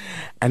vibe.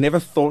 I never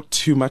thought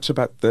too much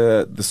about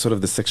the sort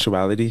of the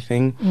sexuality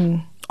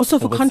thing. Also,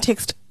 for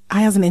context,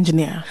 I as an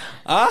engineer.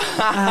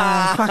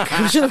 Fuck,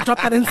 we should have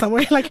dropped that in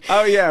somewhere. Like,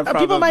 oh yeah,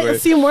 probably. People might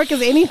assume work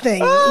is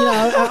anything.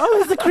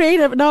 It's the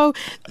creative. No,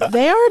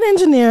 they are an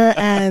engineer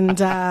and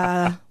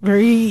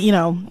very,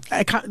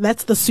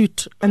 that's the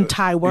suit and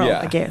tie world,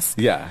 I guess.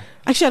 Yeah.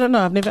 Actually, I don't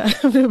know. I've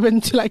never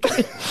been to like.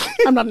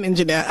 I'm not an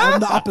engineer.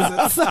 I'm the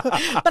opposite. So,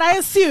 but I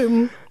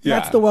assume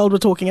that's the world we're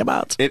talking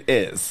about. It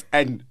is,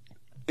 and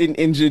in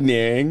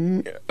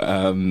engineering,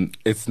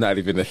 it's not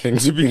even a thing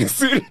to be in a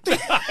suit.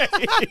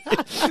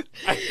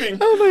 I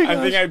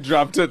think I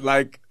dropped it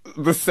like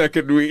the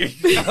second week.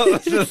 I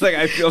was just like,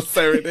 I feel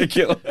so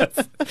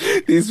ridiculous.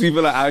 These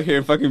people are out here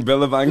in fucking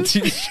Billabong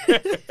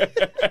t-shirts.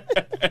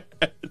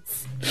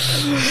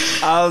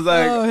 I was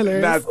like,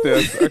 not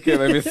this. Okay,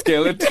 let me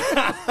scale it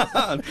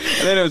down. And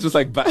then it was just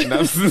like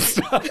button-ups and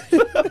stuff.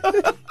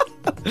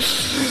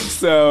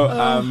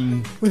 So,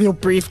 with your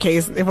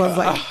briefcase, it was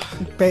like,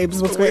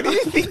 babes, what's going on? Where do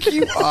you think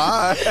you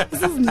are?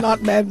 This is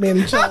not Mad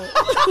Men, chill.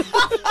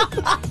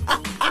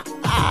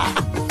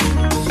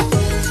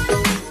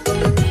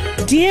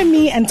 DM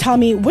me and tell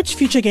me which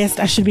future guest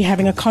I should be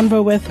having a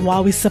convo with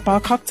while we sip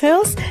our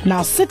cocktails.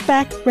 Now sit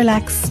back,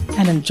 relax,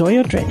 and enjoy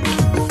your drink.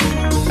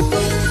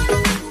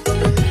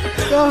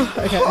 Oh,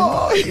 okay.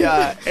 Oh,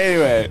 yeah.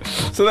 Anyway,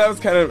 so that was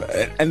kind of,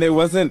 and it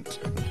wasn't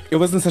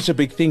such a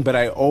big thing, but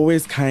I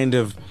always kind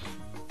of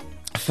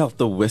felt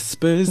the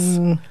whispers.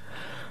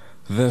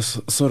 This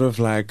sort of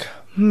like,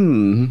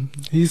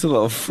 he's a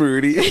little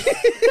fruity.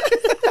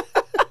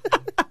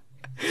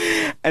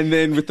 And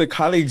then with the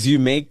colleagues, you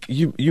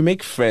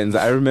make friends.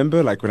 I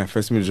remember, like, when I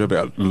first moved to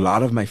Joburg, a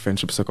lot of my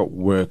friendships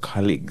were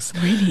colleagues.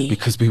 Really?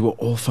 Because we were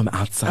all from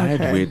outside,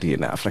 weirdly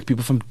enough. Like,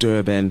 people from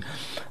Durban,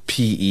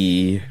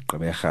 PE,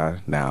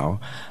 Gqeberha now,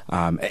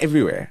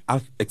 everywhere,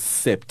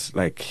 except,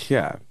 like,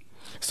 here.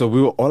 So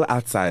we were all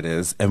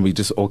outsiders, and we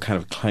just all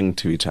kind of clung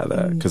to each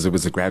other because it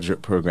was a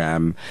graduate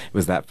program. It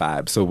was that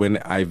vibe. So when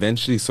I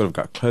eventually sort of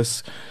got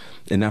close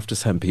enough to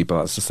some people,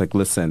 I was just like,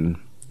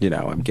 listen, you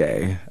know, I'm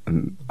gay.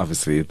 And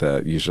obviously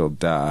the usual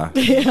duh.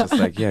 Yeah. Just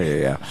like,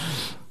 yeah.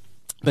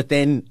 But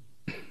then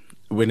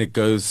when it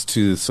goes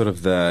to sort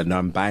of the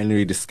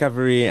non-binary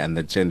discovery and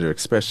the gender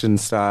expression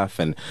stuff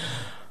and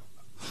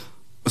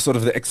sort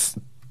of the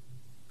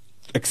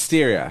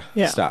exterior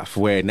stuff,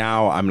 where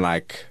now I'm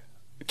like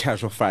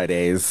casual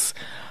Fridays,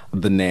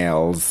 the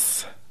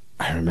nails.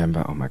 I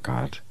remember, oh my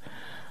God.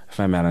 If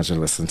my manager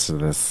listens to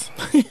this,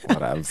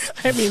 what else?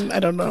 I mean,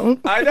 I don't know.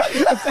 I know.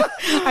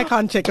 I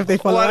can't check if they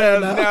follow. What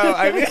else? No,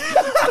 I mean,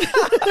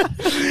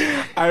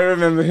 I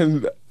remember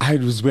him. I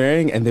was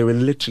wearing, and they were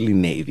literally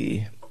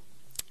navy.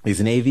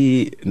 These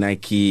navy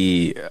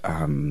Nike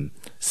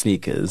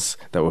sneakers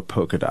that were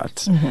polka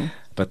dot,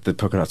 but the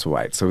polka dots were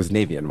white, so it was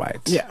navy and white.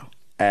 Yeah.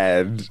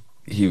 And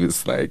he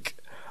was like,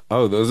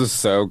 "Oh, those are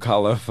so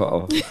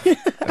colorful,"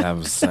 and I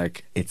was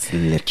like, "It's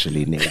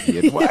literally navy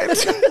and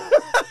white."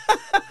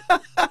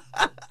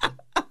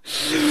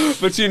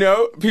 But you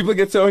know, people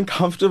get so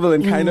uncomfortable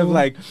and kind of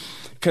like,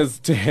 because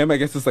to him, I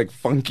guess it's like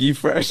funky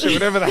fresh or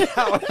whatever the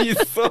hell he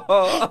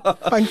saw.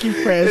 Funky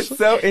fresh. It's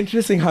so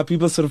interesting how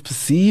people sort of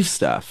perceive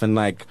stuff. And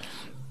like,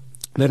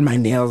 then my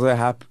nails are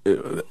happy.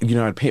 You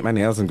know, I'd paint my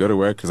nails and go to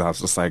work because I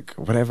was just like,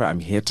 whatever, I'm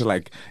here to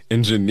like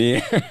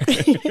engineer.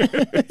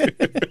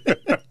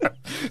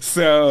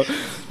 So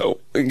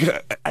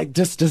it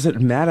just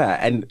doesn't matter.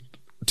 And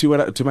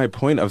to my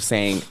point of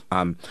saying,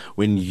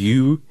 when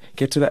you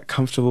get to that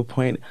comfortable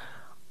point,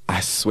 I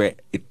swear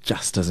it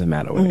just doesn't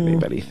matter what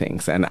anybody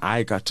thinks. And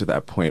I got to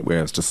that point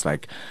where it's just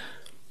like,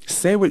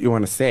 say what you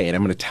want to say, and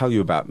I'm going to tell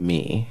you about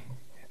me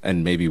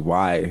and maybe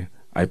why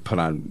I put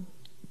on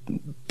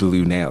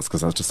blue nails,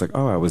 because I was just like,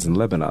 oh, I was in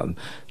Lebanon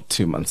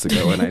 2 months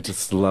ago and I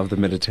just love the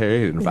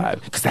Mediterranean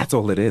vibe, because that's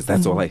all it is.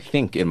 That's all I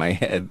think in my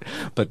head.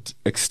 But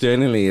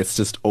externally, it's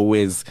just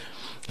always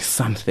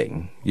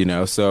something, you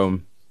know? So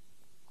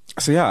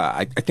yeah,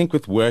 I think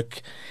with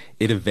work,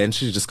 it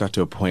eventually just got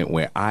to a point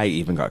where I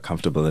even got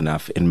comfortable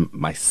enough in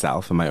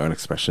myself and my own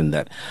expression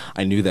that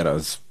I knew that I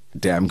was a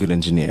damn good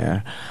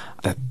engineer,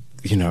 that,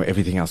 you know,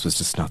 everything else was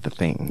just not the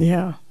thing.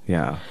 Yeah.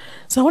 Yeah.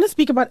 So I want to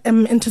speak about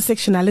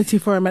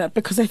intersectionality for a minute,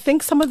 because I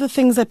think some of the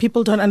things that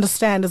people don't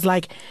understand is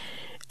like,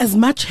 as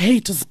much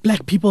hate as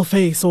black people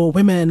face, or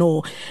women,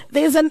 or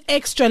there's an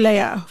extra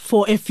layer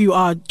for if you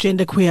are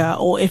genderqueer,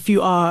 or if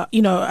you are,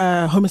 you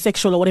know,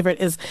 homosexual, or whatever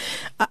it is.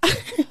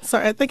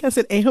 Sorry, I think I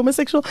said a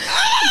homosexual.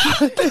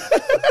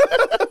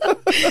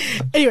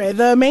 Anyway,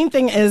 the main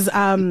thing is,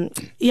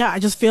 I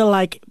just feel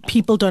like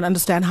people don't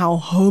understand how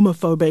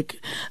homophobic,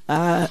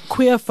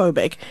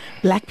 queerphobic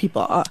black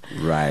people are.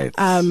 Right.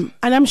 And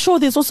I'm sure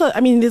there's also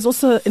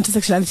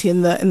intersectionality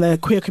in the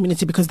queer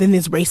community, because then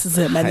there's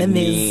racism, and then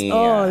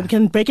there's, we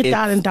can break it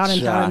down and down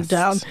and down and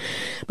down.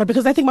 But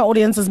because I think my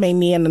audience is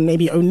mainly and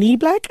maybe only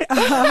black,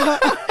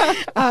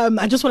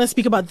 I just want to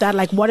speak about that.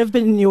 Like, what have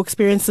been your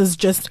experiences,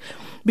 just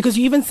because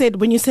you even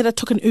said, when you said I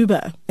took an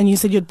Uber and you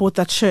said you'd bought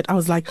that shirt, I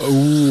was like,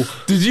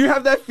 oh, did you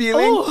have that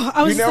feeling? Oh,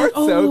 I was like, it's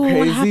so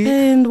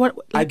crazy. What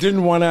happened? I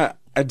didn't want to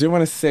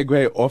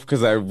segue off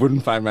because I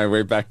wouldn't find my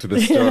way back to the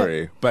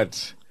story,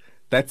 but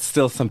that's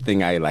still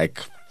something I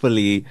like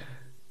fully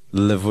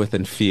live with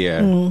and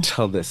fear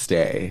till this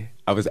day.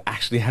 I was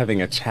actually having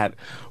a chat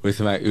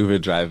with my Uber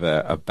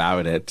driver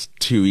about it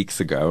 2 weeks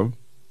ago,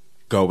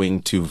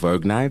 going to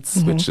Vogue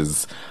Nights, which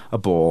is a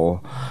ball.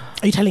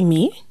 Are you telling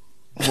me?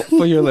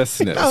 For your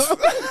listeners.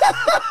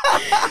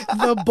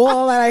 The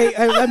ball that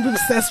I'm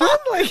obsessed with?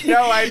 Like.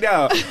 No, I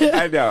know.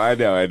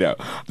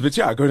 But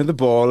yeah, going to the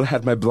ball,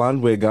 had my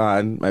blonde wig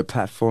on, my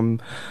platform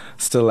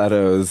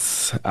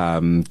stilettos,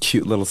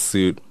 cute little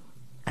suit.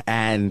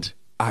 And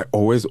I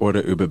always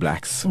order Uber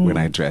Blacks when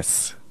I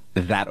dress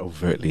that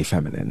overtly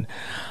feminine,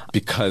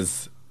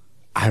 because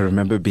I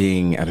remember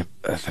being at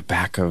the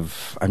back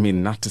of, I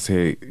mean, not to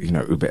say, you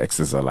know, Uber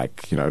X's are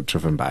like, you know,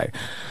 driven by.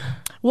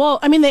 Well,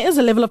 I mean, there is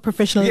a level of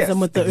professionalism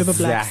with the Uber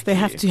Blacks. They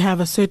have to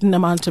have a certain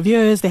amount of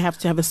years. They have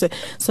to have so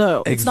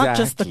it's not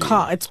just the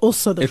car, it's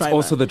also the driver. It's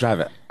also the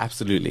driver,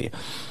 absolutely.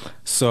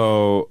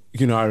 So,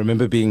 you know, I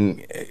remember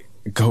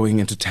going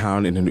into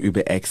town in an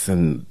Uber X,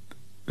 and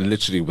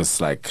literally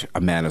was like a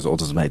man as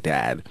old as my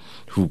dad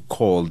who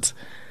called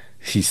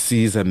he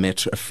sees a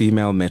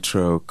female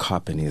metro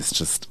cop, and he's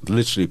just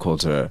literally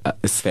called her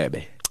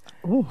Isfebe.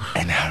 Ooh.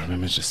 And I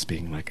remember just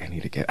being like, I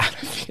need to get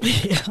out of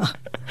here. Yeah.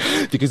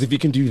 Because if you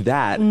can do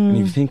that and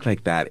you think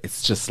like that,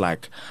 it's just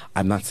like,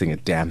 I'm not saying a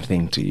damn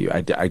thing to you.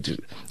 I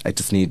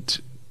just need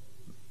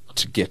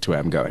to get to where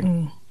I'm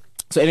going.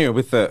 So anyway,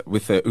 with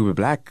the Uber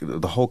Black,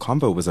 the whole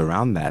combo was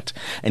around that.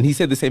 And he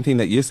said the same thing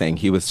that you're saying.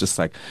 He was just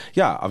like,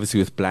 yeah, obviously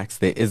with blacks,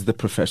 there is the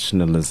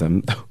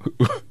professionalism.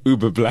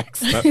 Uber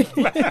Blacks. Oh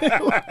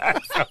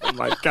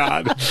my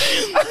God.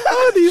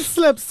 Oh, these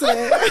slips.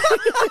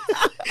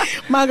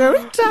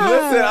 Margarita.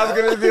 Listen, I was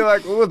going to be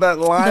like, ooh, that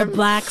line. The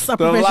blacks are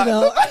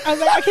professional. I was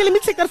like, okay, let me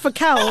take that for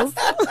cows.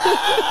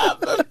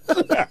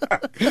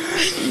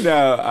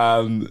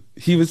 No,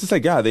 he was just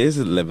like, yeah, there is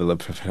a level of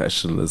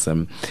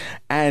professionalism.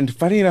 And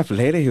funny enough,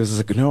 later he was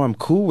just like, no, I'm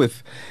cool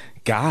with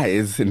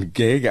guys and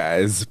gay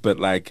guys, but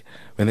like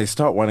when they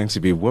start wanting to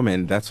be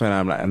women, that's when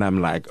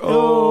I'm like,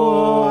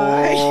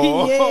 oh,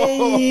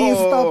 yay,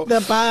 stop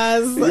the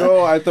buzz.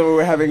 Yo, I thought we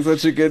were having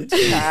such a good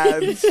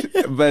chat,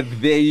 but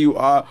there you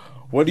are.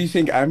 What do you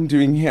think I'm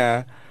doing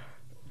here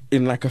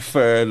in like a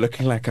fur,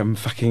 looking like I'm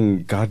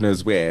fucking God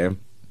knows where?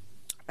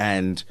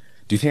 And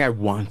do you think I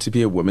want to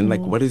be a woman?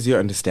 Like, what is your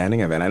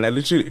understanding of it? And I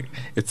literally,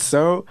 it's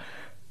so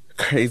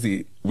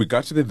crazy. We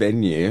got to the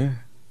venue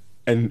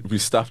and we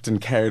stopped and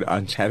carried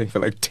on chatting for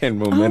like 10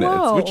 more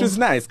minutes, which was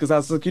nice because I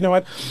was like, you know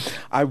what?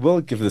 I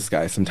will give this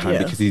guy some time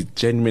because he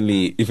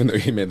genuinely, even though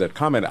he made that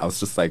comment, I was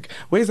just like,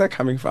 where's that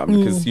coming from?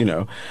 Because, you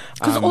know.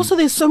 Because also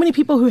there's so many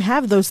people who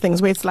have those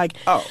things where it's like,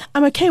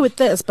 I'm okay with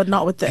this, but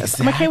not with this.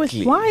 Exactly. I'm okay with,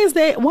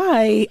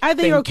 why?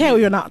 Either you're okay or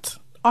you're not,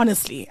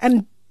 honestly.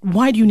 And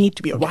why do you need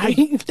to be okay? Why?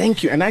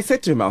 Thank you. And I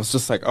said to him, I was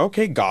just like,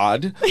 okay,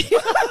 God.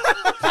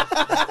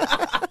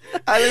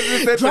 I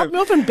literally said drop me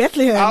off in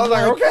Bethlehem. I was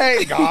like,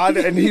 okay, God.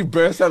 And he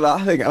burst out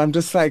laughing. And I'm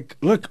just like,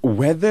 look,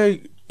 whether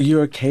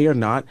you're okay or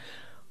not,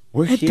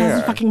 we're here. It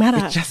doesn't fucking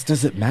matter. It just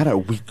doesn't matter.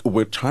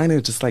 We're trying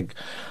to just like,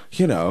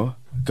 you know,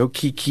 go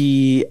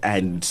kiki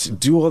and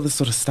do all this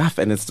sort of stuff.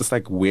 And it's just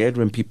like weird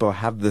when people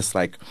have this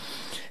like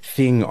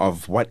thing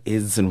of what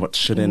is and what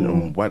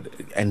shouldn't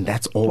and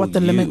that's all what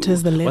the limit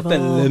is, the level. What the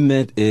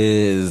limit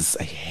is.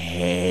 I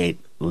hate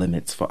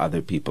limits for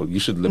other people. You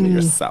should limit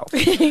yourself.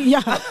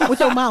 Yeah, with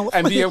your mouth.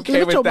 And be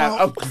okay with that.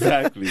 Oh,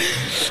 exactly.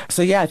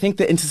 So yeah, I think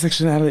the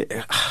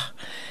intersectionality,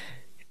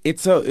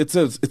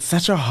 it's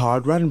such a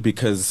hard one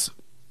because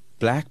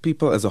black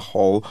people as a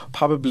whole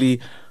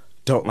probably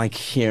don't like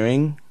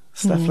hearing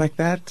stuff like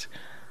that.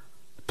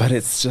 But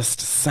it's just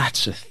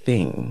such a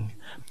thing.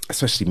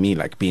 Especially me,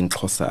 like being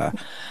Xhosa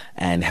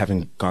and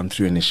having gone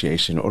through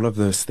initiation, all of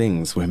those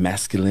things where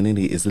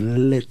masculinity is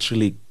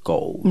literally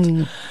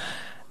gold.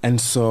 And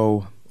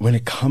so when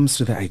it comes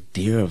to the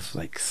idea of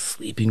like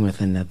sleeping with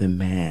another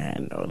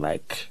man or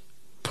like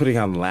putting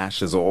on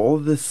lashes or all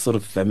this sort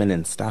of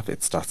feminine stuff,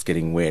 it starts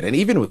getting weird. And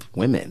even with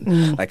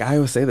women, like I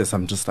always say this,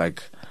 I'm just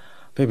like,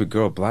 baby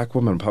girl, black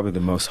women are probably the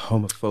most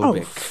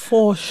homophobic. Oh,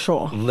 for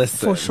sure.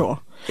 Listen. For sure.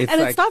 It's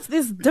and like, it starts,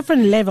 there's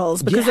different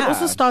levels because it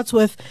also starts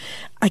with,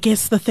 I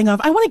guess, the thing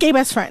of, I want a gay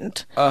best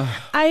friend.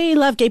 I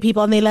love gay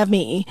people and they love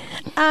me.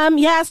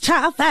 Yes,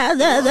 child.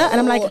 And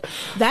I'm like,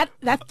 that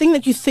thing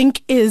that you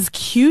think is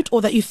cute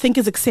or that you think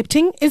is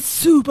accepting is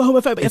super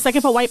homophobic. It's like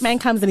if a white man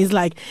comes and he's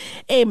like,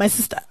 hey, my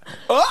sister.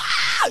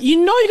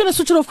 You know you're going to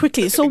switch it off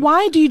quickly. So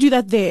why do you do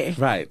that there?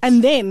 Right.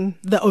 And then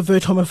the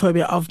overt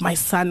homophobia of my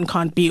son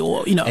can't be,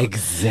 or, you know.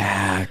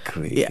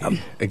 Exactly. Yeah.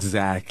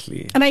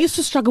 Exactly. And I used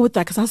to struggle with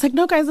that because I was like,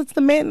 no, guys, it's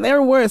the men.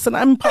 They're worse. And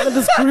I'm part of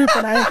this group.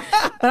 But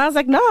I was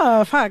like,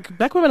 no, fuck.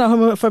 Black women are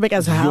homophobic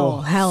as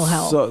hell.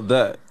 Hell.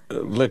 So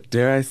look,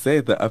 dare I say,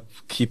 the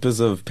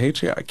upkeepers of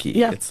patriarchy.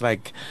 Yeah. It's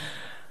like,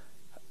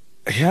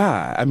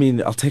 yeah, I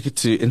mean, I'll take it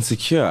to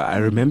Insecure. I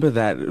remember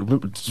that.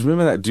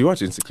 Remember that? Do you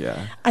watch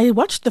Insecure? I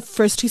watched the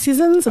first 2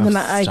 seasons and then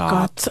I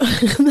got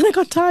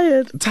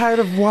tired. Tired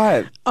of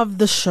what? Of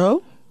the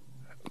show.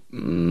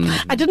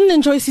 I didn't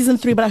enjoy season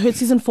 3, but I heard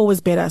season 4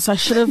 was better. So I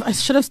should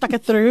have stuck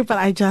it through, but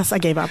I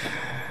gave up.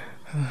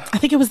 I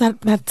think it was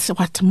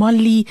that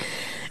Molly.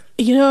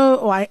 You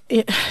know,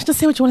 just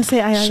say what you want to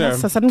say. Sure.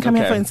 So I didn't come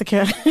here for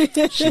Insecure.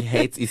 She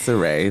hates Issa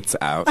Rae. It's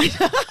out.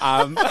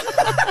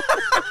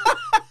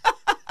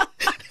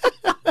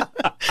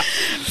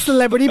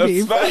 Celebrity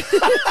beef.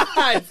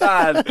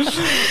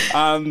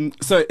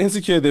 So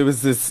Insecure, there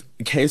was this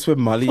case where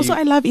Molly. Also,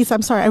 I love Issa.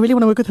 I'm sorry. I really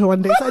want to work with her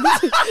one day. So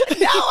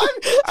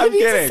I need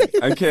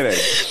to. I'm kidding.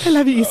 I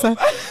love you, Issa.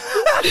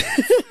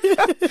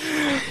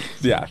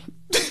 Yeah.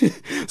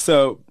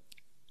 So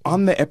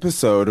on the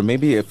episode, or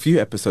maybe a few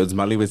episodes,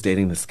 Molly was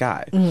dating this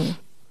guy. And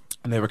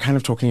they were kind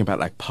of talking about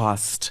like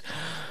past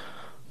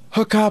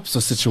hookups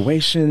or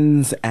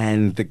situations,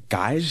 and the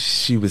guy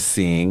she was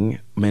seeing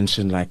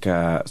mentioned like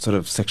a sort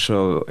of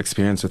sexual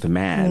experience with a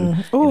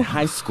man in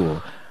high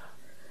school.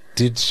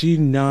 Did she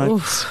not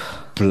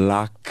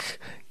block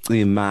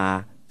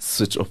Ima,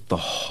 switch off the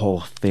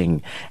whole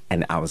thing?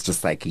 And I was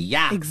just like,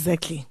 yeah.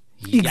 Exactly.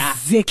 Yeah.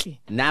 Exactly.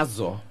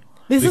 Nazo.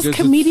 There's this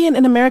comedian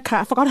in America,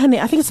 I forgot her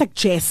name, I think it's like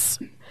Jess.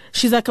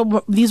 She's like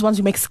these ones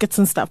who make skits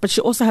and stuff, but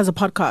she also has a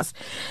podcast.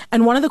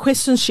 And one of the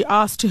questions she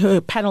asked to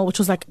her panel, which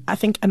was like, I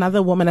think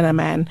another woman and a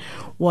man,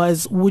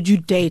 was, would you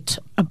date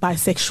a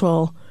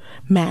bisexual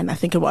man? I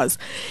think it was.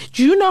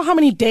 Do you know how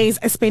many days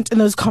I spent in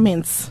those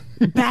comments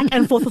back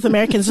and forth with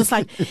Americans, just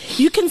like,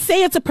 you can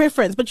say it's a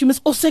preference, but you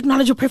must also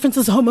acknowledge your preference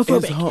is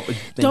homophobic.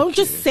 Don't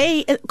just say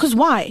it, because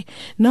why?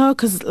 No,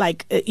 because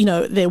like,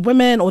 they're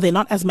women or they're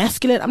not as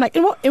masculine. I'm like,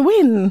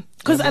 when?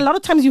 Because a lot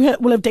of times you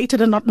will have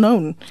dated and not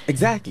known.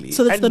 Exactly.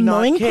 So that's the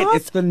knowing part?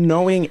 It's the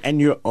knowing and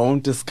your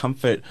own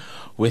discomfort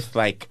with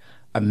like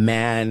a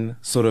man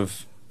sort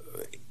of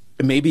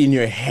maybe in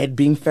your head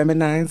being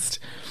feminized.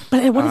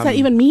 But what does that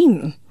even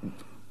mean?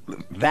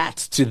 That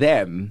to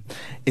them,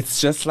 it's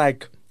just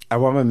like, I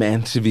want a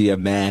man to be a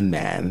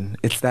man.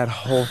 It's that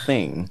whole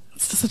thing.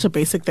 It's just such a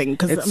basic thing,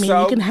 because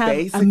you can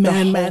have a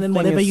man and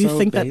whatever you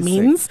think that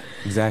means.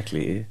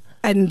 Exactly.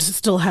 And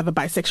still have a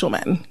bisexual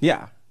man.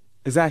 Yeah,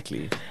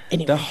 exactly.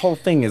 Anyway. The whole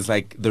thing is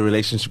like the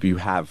relationship you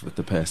have with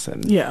the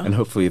person. Yeah. And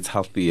hopefully it's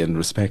healthy and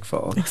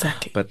respectful.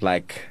 Exactly. But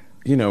like,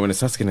 when it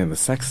starts getting into the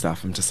sex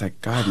stuff, I'm just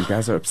like, God, you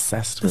guys are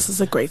obsessed with... This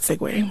is a great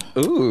segue.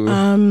 Ooh.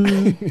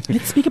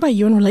 Let's speak about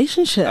you and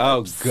relationships.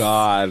 Oh,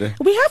 God.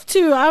 We have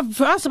to.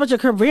 I've asked about your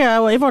career.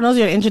 Well, everyone knows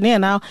you're an engineer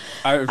now.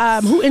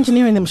 Who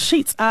engineering them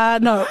sheets?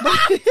 No.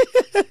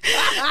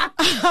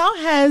 How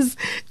has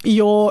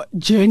your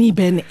journey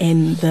been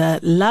in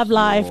the love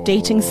life,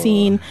 dating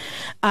scene?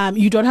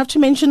 You don't have to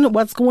mention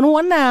what's going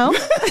on now.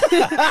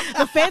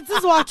 The feds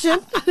is watching.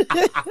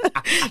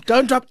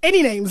 Don't drop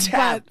any names.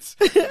 But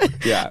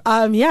yeah.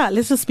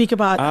 Let's just speak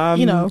about,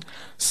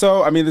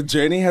 So, the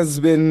journey has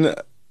been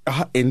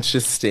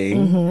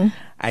interesting. Mm-hmm.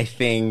 I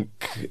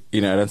think, I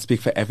don't speak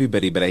for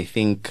everybody, but I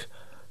think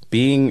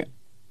being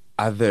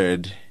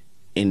othered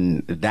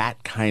in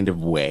that kind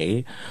of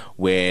way,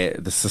 where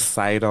the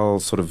societal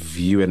sort of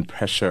view and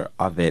pressure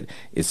of it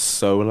is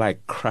so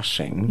like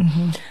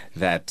crushing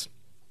that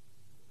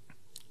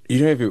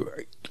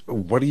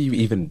what do you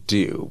even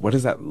do? What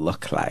does that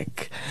look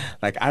like?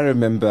 Like, I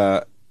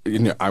remember,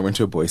 I went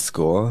to a boys'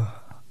 school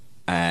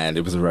and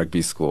it was a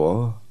rugby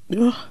school.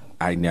 Ugh.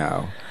 I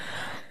know.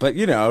 But,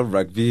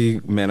 rugby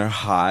men are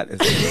hot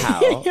as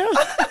hell.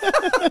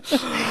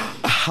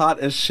 Hot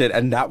as shit.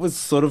 And that was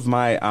sort of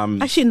my...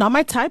 Actually, not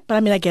my type,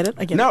 but I get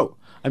it. No.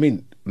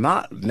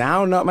 Not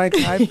my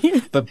type,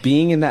 but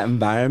being in that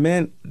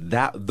environment,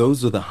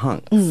 those were the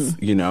hunks,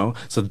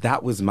 So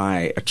that was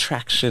my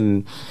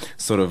attraction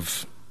sort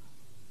of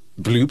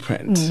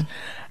blueprint.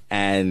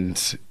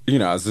 And,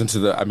 I was into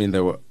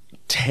they were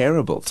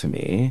terrible to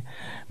me,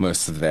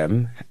 most of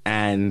them.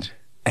 And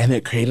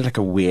it created like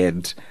a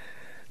weird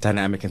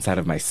dynamic inside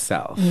of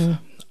myself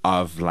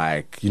of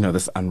like,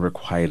 this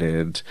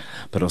unrequited,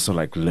 but also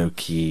like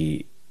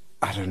low-key,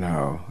 I don't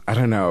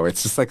know.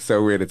 It's just like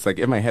so weird. It's like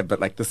in my head, but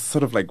like this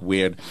sort of like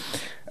weird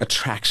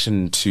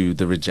attraction to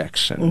the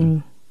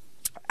rejection.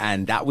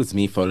 And that was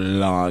me for a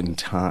long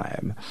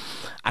time.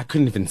 I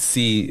couldn't even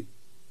see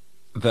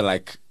the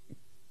like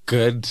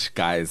good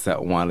guys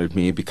that wanted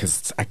me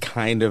because I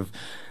kind of...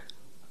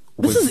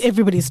 This is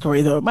everybody's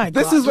story, though. My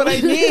God. This is what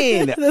I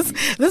mean. This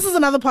is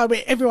another part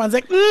where everyone's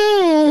like,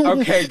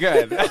 Okay,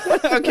 good.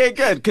 Okay,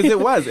 good.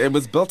 Because it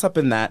was built up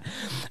in that.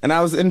 And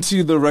I was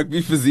into the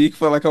rugby physique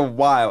for like a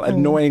while,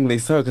 annoyingly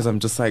so, because I'm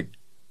just like,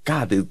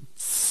 God, they're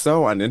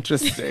so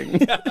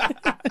uninteresting.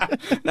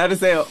 Not to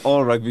say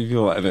all rugby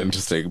people are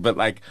uninteresting, but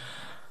like,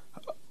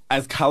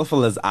 as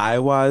colorful as I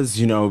was,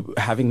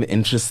 having the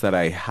interests that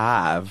I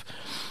have,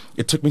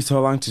 it took me so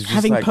long to just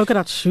having polka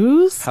dot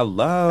shoes.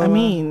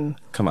 Hello.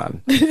 Come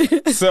on.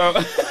 So,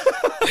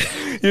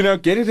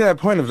 getting to that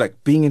point of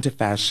like being into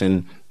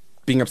fashion,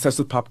 being obsessed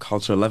with pop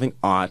culture, loving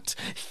art,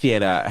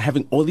 theater,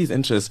 having all these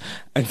interests,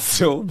 and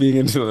still being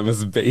into the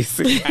most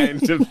basic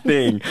kind of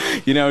thing.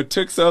 It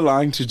took so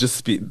long to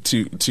just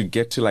to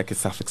get to like a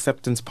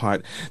self-acceptance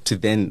part, to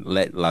then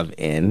let love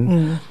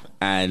in.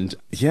 And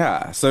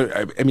so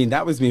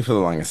that was me for the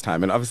longest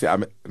time. And obviously,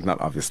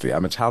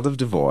 I'm a child of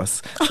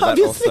divorce. So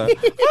obviously.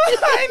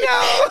 I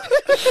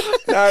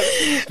know.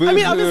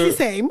 Obviously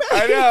same.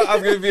 I know.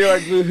 I'm going to be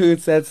like, boo-hoo,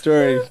 sad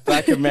story.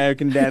 Black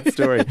American dad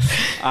story.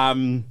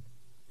 No,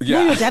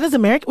 your dad is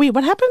American. Wait,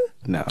 what happened?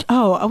 No.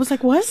 Oh, I was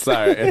like, what?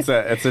 Sorry, it's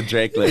a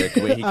Drake lyric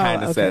where he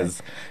kind of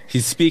says,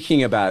 he's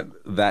speaking about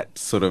that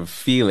sort of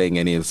feeling,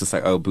 and he was just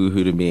like, oh,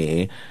 boo-hoo to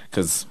me,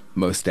 because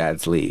most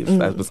dads leave.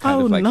 That was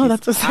kind of like... no,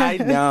 that's so sad.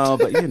 I know,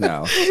 but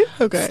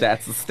Okay.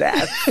 Stats are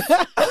stats.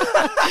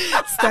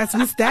 Stats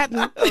be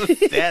statin'.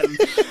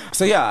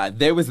 So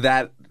there was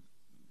that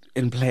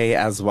in play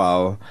as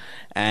well.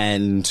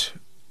 And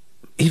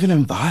even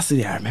in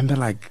varsity, I remember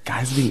like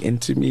guys being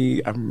into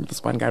me.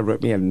 This one guy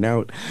wrote me a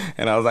note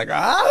and I was like,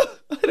 I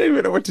don't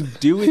even know what to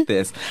do with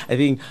this. I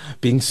think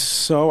being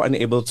so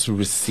unable to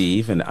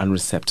receive and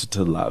unreceptive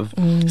to love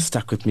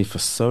stuck with me for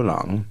so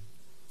long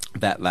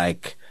that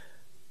like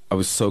I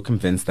was so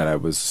convinced that I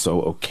was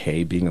so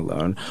okay being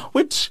alone,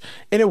 which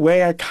in a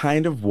way I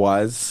kind of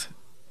was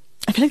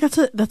I feel like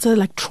that's a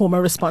like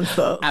trauma response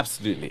though.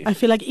 Absolutely. I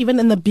feel like even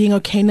in the being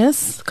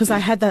okayness, because I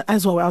had that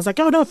as well, where I was like,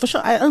 oh no, for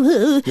sure.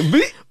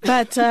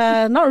 But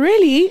not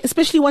really,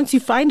 especially once you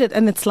find it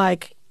and it's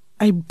like,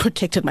 I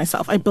protected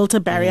myself. I built a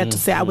barrier to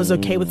say I was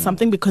okay with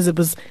something because it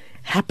was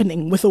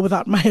happening with or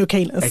without my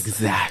okayness.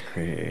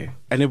 Exactly.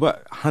 And it was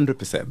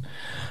 100%.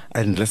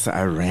 And listen,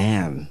 I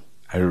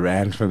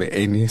ran from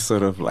any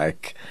sort of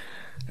like,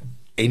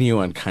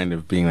 anyone kind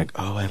of being like,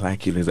 oh, I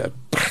like you, Lisa.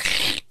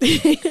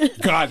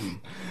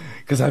 Gone.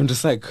 Because I'm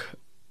just like,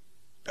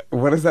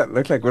 what does that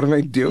look like? What am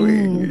I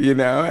doing? You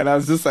know? And I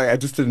was just like, I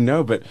just didn't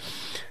know. But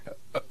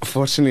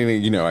fortunately,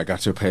 you know, I got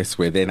to a place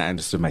where then I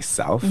understood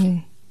myself.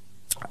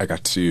 I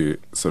got to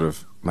sort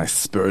of my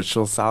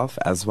spiritual self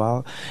as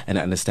well, and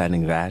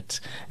understanding that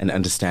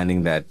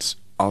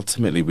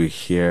ultimately we're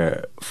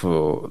here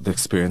for the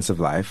experience of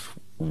life.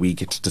 We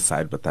get to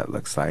decide what that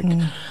looks like.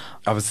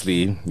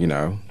 Obviously, you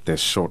know,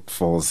 there's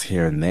shortfalls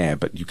here and there,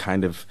 but you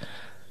kind of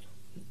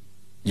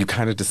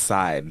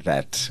decide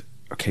that,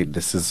 okay,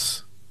 this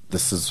is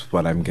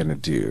what I'm going to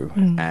do.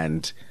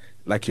 And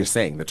like you're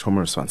saying, the trauma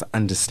response,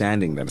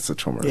 understanding that it's a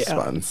trauma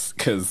response.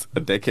 Because a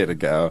decade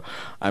ago,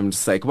 I'm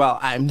just like, well,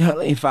 I'm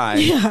totally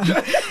fine.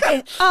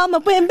 I'm a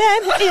women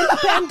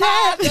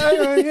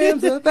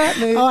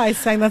independent. Oh, I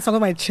sang that song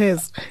on my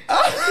chest.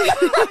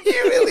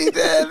 You really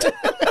did.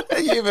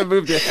 You even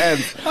moved your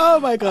hands.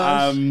 Oh my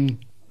gosh.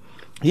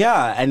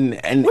 Yeah,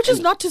 and which is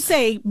not to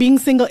say being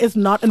single is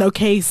not an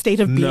okay state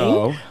of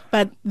being,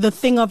 but the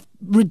thing of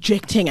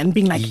rejecting and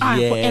being like,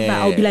 forever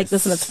I'll be like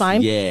this and it's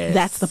fine.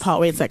 That's the part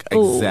where it's like,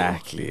 oh,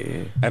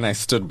 exactly. And I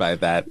stood by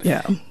that.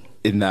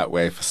 In that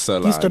way for so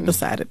long. You stood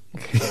beside it.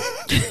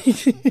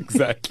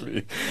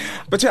 Exactly.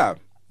 But yeah,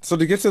 so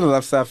to get to the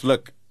love stuff,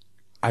 look,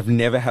 I've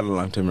never had a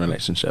long-term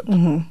relationship.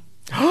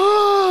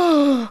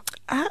 No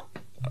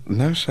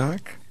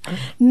shock.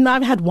 No,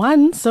 I've had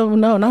one, so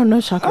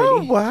no shock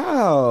really. Oh,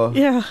 wow.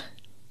 Yeah.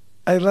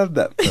 I love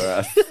that for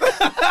us.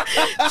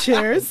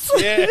 Cheers.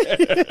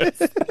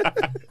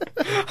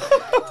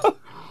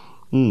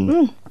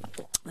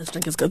 This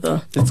drink is good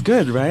though. It's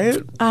good, right?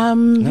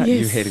 Not yes.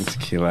 you hating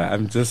tequila.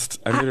 I'm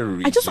gonna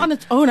read. I just on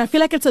its own, I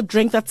feel like it's a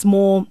drink that's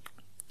more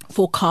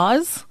for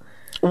cars.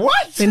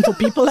 What? Than for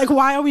people. Like,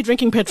 why are we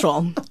drinking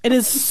petrol? It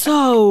is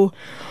so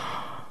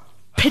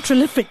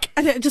petrolific,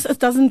 and it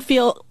doesn't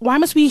feel. Why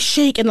must we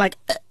shake and like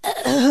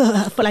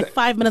for like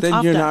 5 minutes then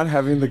after? You're not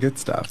having the good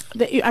stuff.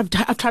 I've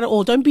tried it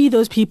all. Don't be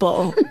those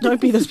people.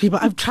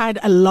 I've tried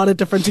a lot of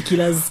different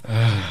tequilas.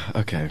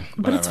 Okay,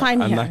 but whatever. it's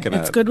fine here.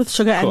 It's good with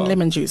sugar and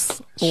lemon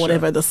juice or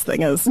whatever this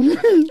thing is.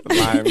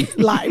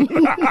 Lime.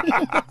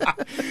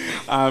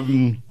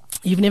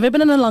 You've never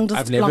been in a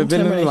I've never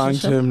been in a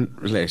long-term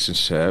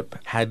relationship.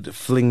 Had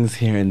flings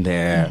here and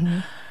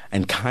there,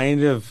 and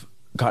kind of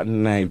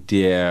gotten an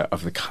idea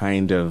of the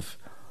kind of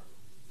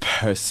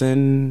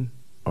person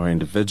or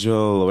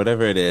individual or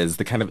whatever it is,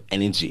 the kind of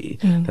energy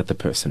that the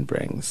person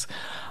brings.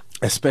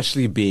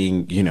 Especially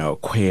being, you know,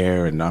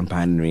 queer and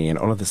non-binary and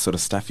all of this sort of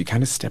stuff, you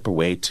kind of step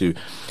away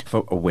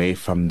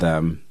from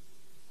the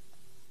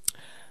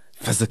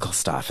physical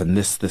stuff and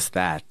this,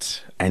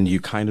 that, and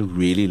you kind of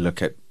really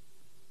look at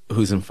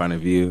who's in front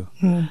of you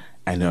and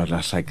you're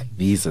just like,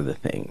 these are the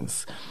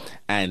things.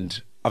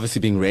 And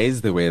obviously being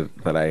raised the way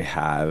that I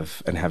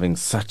have and having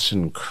such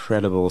an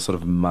incredible sort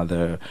of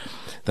mother,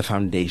 the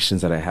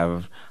foundations that I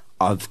have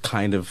are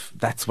kind of,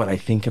 that's what I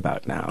think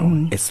about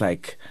now. It's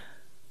like,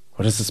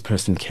 what does this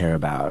person care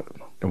about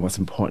and what's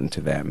important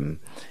to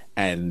them?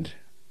 And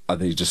are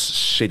they just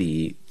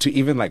shitty to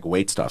even like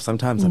weight stuff?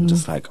 Sometimes I'm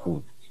just like,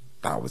 oh,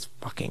 that was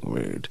fucking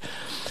rude.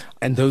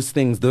 And those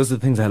are the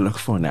things I look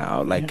for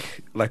now.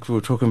 Like we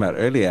were talking about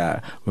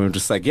earlier, we were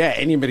just like, yeah,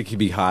 anybody can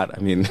be hot. I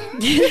mean,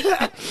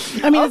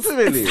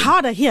 it's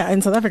harder here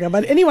in South Africa,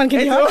 but anyone can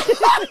be hot.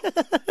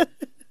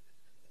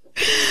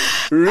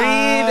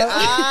 Read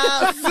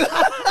us.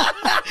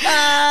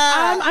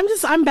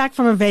 I'm back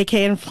from a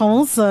vacay in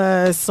France,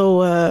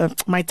 so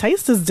my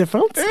taste is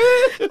different.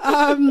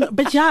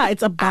 But yeah,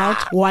 it's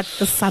about what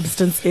the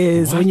substance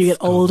is when you get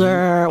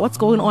older, what's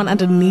going on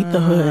underneath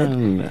the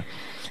hood.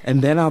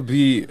 And then I'll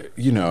be,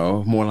 you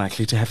know, more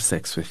likely to have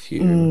sex with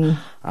you,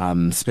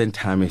 spend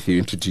time with you,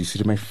 introduce you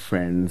to my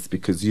friends,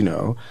 because, you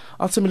know,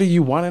 ultimately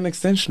you want an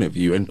extension of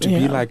you, and to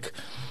be like,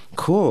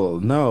 cool,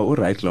 no, all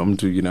right, Lom,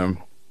 to, you know.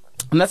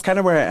 And that's kind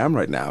of where I am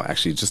right now,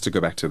 actually, just to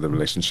go back to the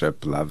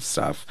relationship, love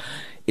stuff.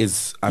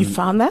 Is you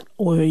found that,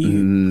 or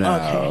you? No,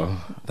 okay.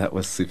 That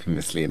was super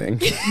misleading.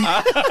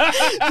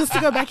 Just to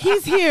go back,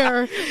 he's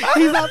here.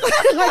 He's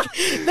outside. Like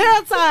they're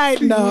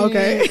outside. No,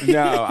 okay.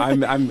 No,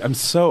 I'm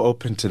so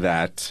open to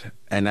that,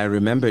 and I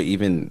remember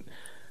even,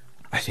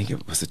 I think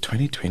it was a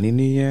 2020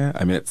 New Year.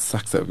 I mean, it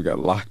sucks that we got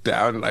locked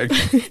down like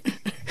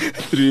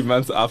 3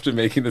 months after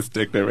making this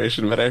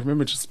declaration, but I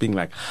remember just being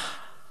like,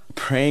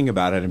 praying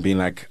about it and being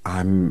like,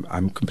 I'm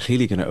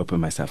completely going to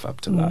open myself up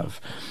to love.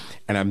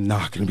 And I'm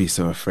not going to be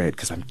so afraid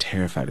because I'm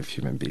terrified of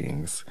human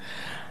beings.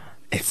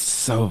 It's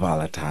so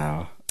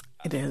volatile.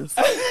 It is.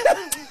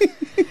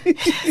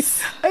 It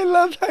is. I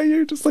love how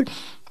you're just like,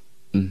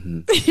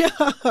 Mm-hmm. Yeah,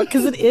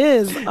 because it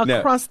is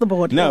across the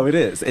board. No, it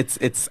is.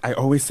 It's. I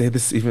always say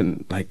this,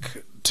 even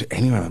like to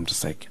anyone. I'm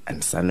just like,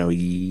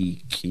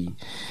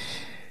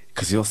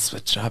 because you'll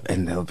switch up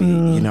and they'll be,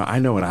 I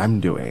know what I'm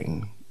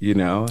doing.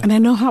 And I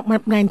know how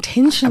my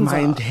intentions are.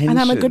 And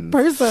I'm a good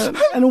person.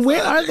 And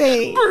where are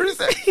they?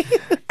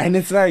 And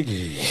it's like,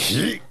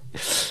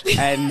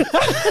 and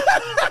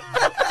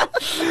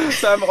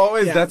so I'm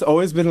always, that's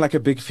always been like a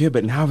big fear.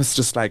 But now it's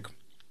just like,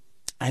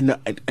 I know,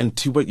 and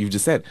to what you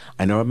just said,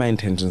 I know what my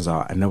intentions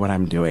are. I know what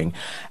I'm doing.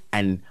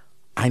 And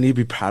I need to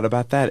be proud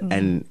about that.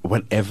 And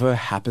whatever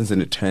happens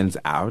and it turns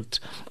out,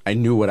 I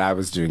knew what I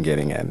was doing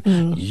getting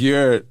in.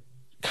 You're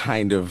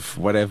kind of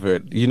whatever,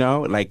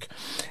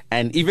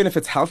 and even if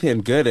it's healthy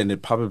and good and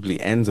it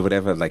probably ends or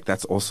whatever, like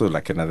that's also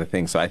like another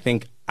thing. So I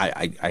think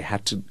I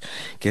had to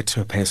get to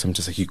a place where I'm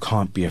just like, you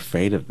can't be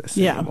afraid of this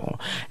anymore,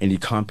 and you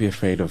can't be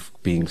afraid of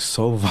being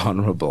so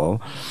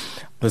vulnerable.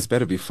 This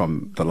better be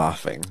from the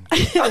laughing.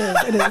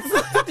 It is.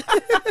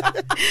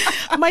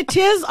 My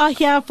tears are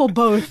here for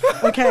both.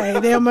 Okay,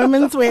 there are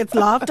moments where it's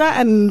laughter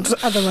and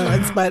other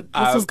moments, but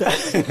this was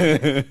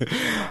good.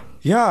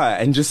 Yeah,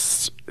 and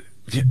just.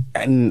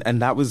 And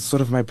that was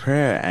sort of my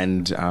prayer.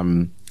 And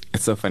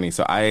it's so funny.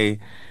 So I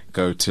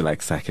go to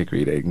like psychic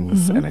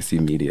readings and I see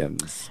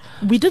mediums.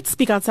 We did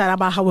speak outside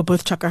about how we're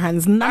both chucker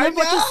hands. None of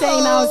what you're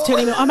saying now is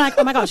turning me. I'm like,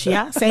 oh my gosh,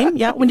 yeah, same,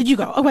 yeah. When did you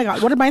go? Oh my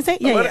god, what did I say?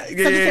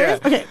 Yeah.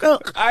 Okay, go.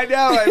 I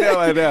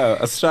know.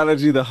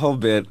 Astrology, the whole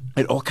bit,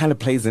 it all kind of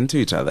plays into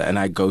each other. And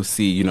I go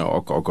see,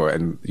 Ogogo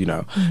and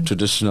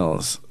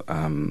traditional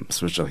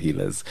spiritual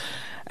healers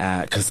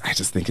because I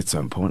just think it's so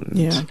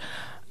important.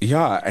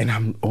 Yeah, and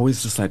I'm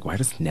always just like, why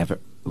does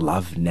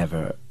love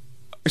never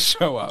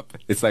show up?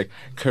 It's like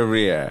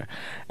career,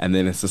 and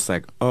then it's just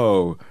like,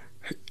 oh,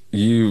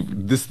 you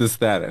this,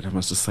 that, and I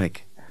was just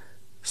like,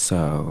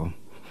 so.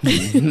 I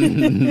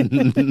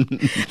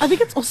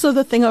think it's also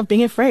the thing of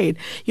being afraid.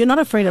 You're not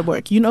afraid at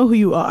work. You know who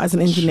you are as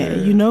an engineer.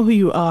 True. You know who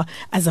you are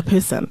as a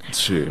person.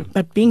 True.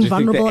 But being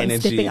vulnerable and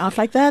stepping out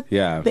like that,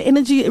 the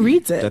energy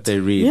reads it. That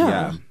they read,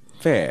 yeah.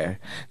 Fair.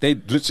 They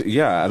literally,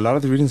 a lot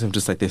of the readings I'm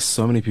just like, there's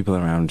so many people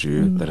around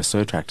you that are so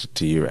attracted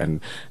to you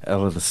and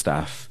all of the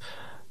stuff,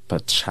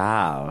 but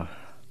child,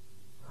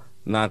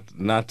 not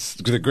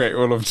the Great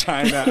Wall of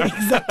China.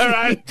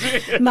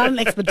 Exactly. Not an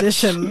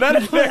expedition. Not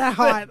an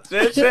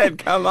expedition.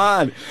 Come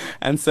on.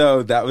 And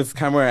so that was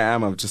kind of where I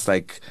am. I'm just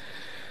like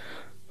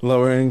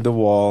lowering the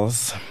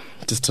walls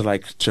just to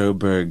like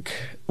Joburg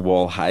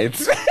wall height.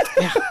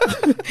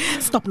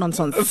 Stop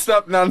nonsense.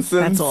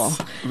 That's all.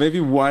 Maybe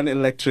one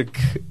electric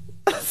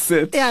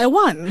sit. Yeah,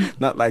 one.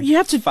 Not like you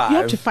have to 5. You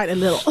have to fight a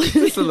little.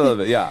 Just a little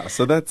bit, yeah.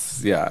 So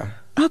that's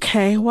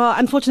Okay, well,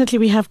 unfortunately,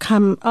 we have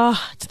come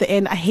to the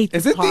end. I hate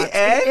this part. Is it the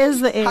end? It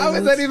is the end. How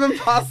is that even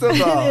possible?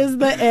 It is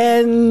the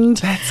end.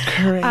 That's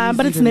crazy.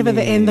 But it's never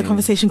the end. The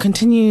conversation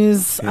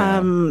continues.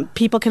 Yeah.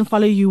 People can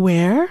follow you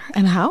where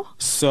and how?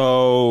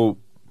 So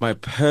my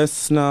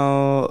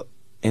personal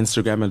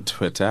Instagram and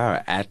Twitter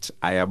are at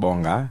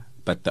Ayabonga,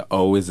 but the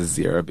O is a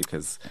 0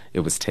 because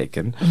it was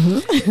taken.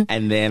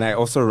 And then I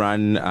also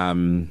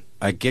run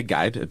a gig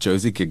guide, a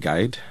Josie gig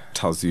guide.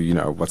 Tells you,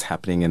 what's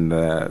happening in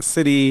the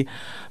city,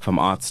 from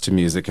arts to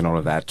music and all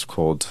of that,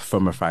 called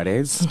Former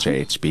Fridays,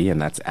 JHB, and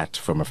that's at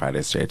Former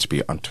Fridays,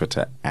 JHB on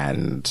Twitter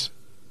and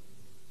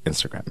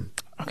Instagram.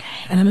 Okay,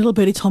 and a little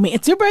birdie told me,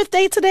 it's your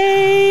birthday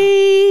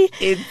today.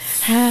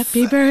 It's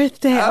happy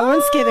birthday. I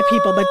won't scare the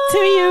people, but to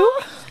you.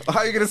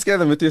 How are you going to scare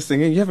them with your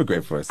singing? You have a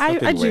great voice. I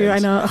do, I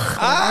know.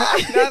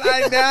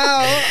 I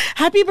know.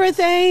 Happy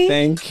birthday.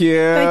 Thank you.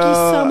 Thank you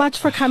so much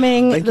for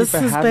coming. Thank you for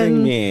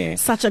having me.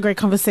 Such a great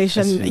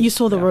conversation. You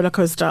saw the roller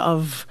coaster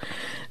of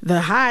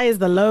the highs,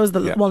 the lows,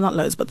 well, not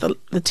lows, but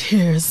the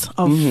tears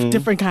of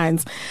different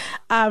kinds.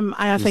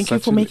 I thank you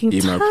for making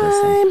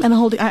time and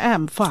holding. I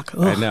am. Fuck.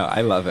 Ugh. I know. I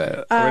love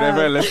it.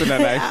 Whenever I listen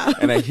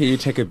and I hear you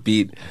take a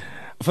beat.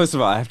 First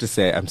of all, I have to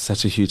say I'm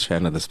such a huge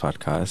fan of this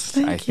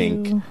podcast. I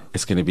think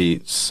it's going to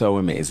be so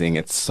amazing.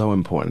 It's so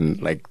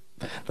important. Like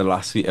the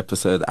last few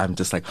episodes, I'm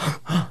just like,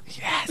 oh,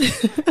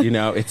 yes.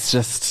 It's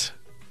just,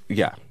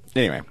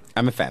 Anyway,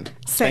 I'm a fan.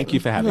 Same. Thank you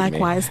for having me.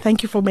 Likewise.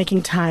 Thank you for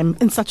making time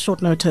in such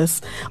short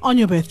notice on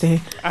your birthday.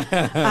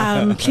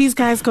 Please,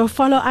 guys, go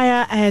follow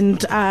Aya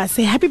and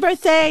say happy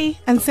birthday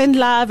and send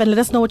love and let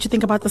us know what you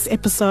think about this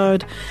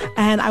episode.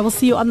 And I will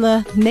see you on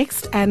the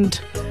next, and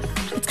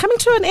it's coming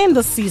to an end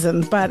this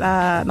season, but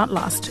not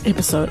last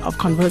episode of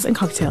Convos and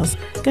Cocktails.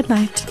 Good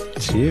night.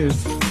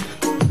 Cheers.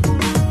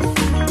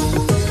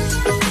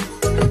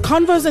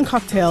 Convos and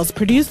Cocktails,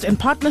 produced in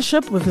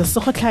partnership with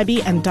Lesotho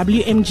Klabi and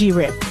WMG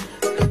Rep.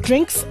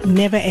 Drinks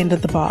never end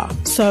at the bar.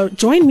 So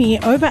join me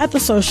over at the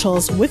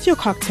socials with your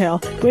cocktail,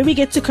 where we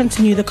get to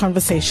continue the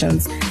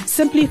conversations.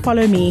 Simply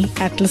follow me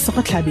at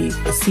Lesotho Klabi.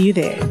 See you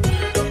there.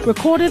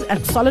 Recorded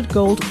at Solid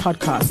Gold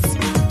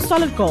Podcasts.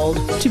 Solid Gold.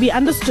 To be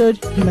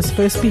understood, you must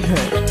first be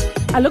heard.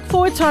 I look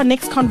forward to our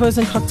next Convos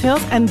and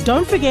Cocktails, and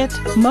don't forget,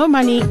 mo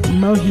money,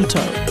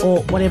 mojito,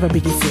 or whatever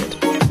Biggie said.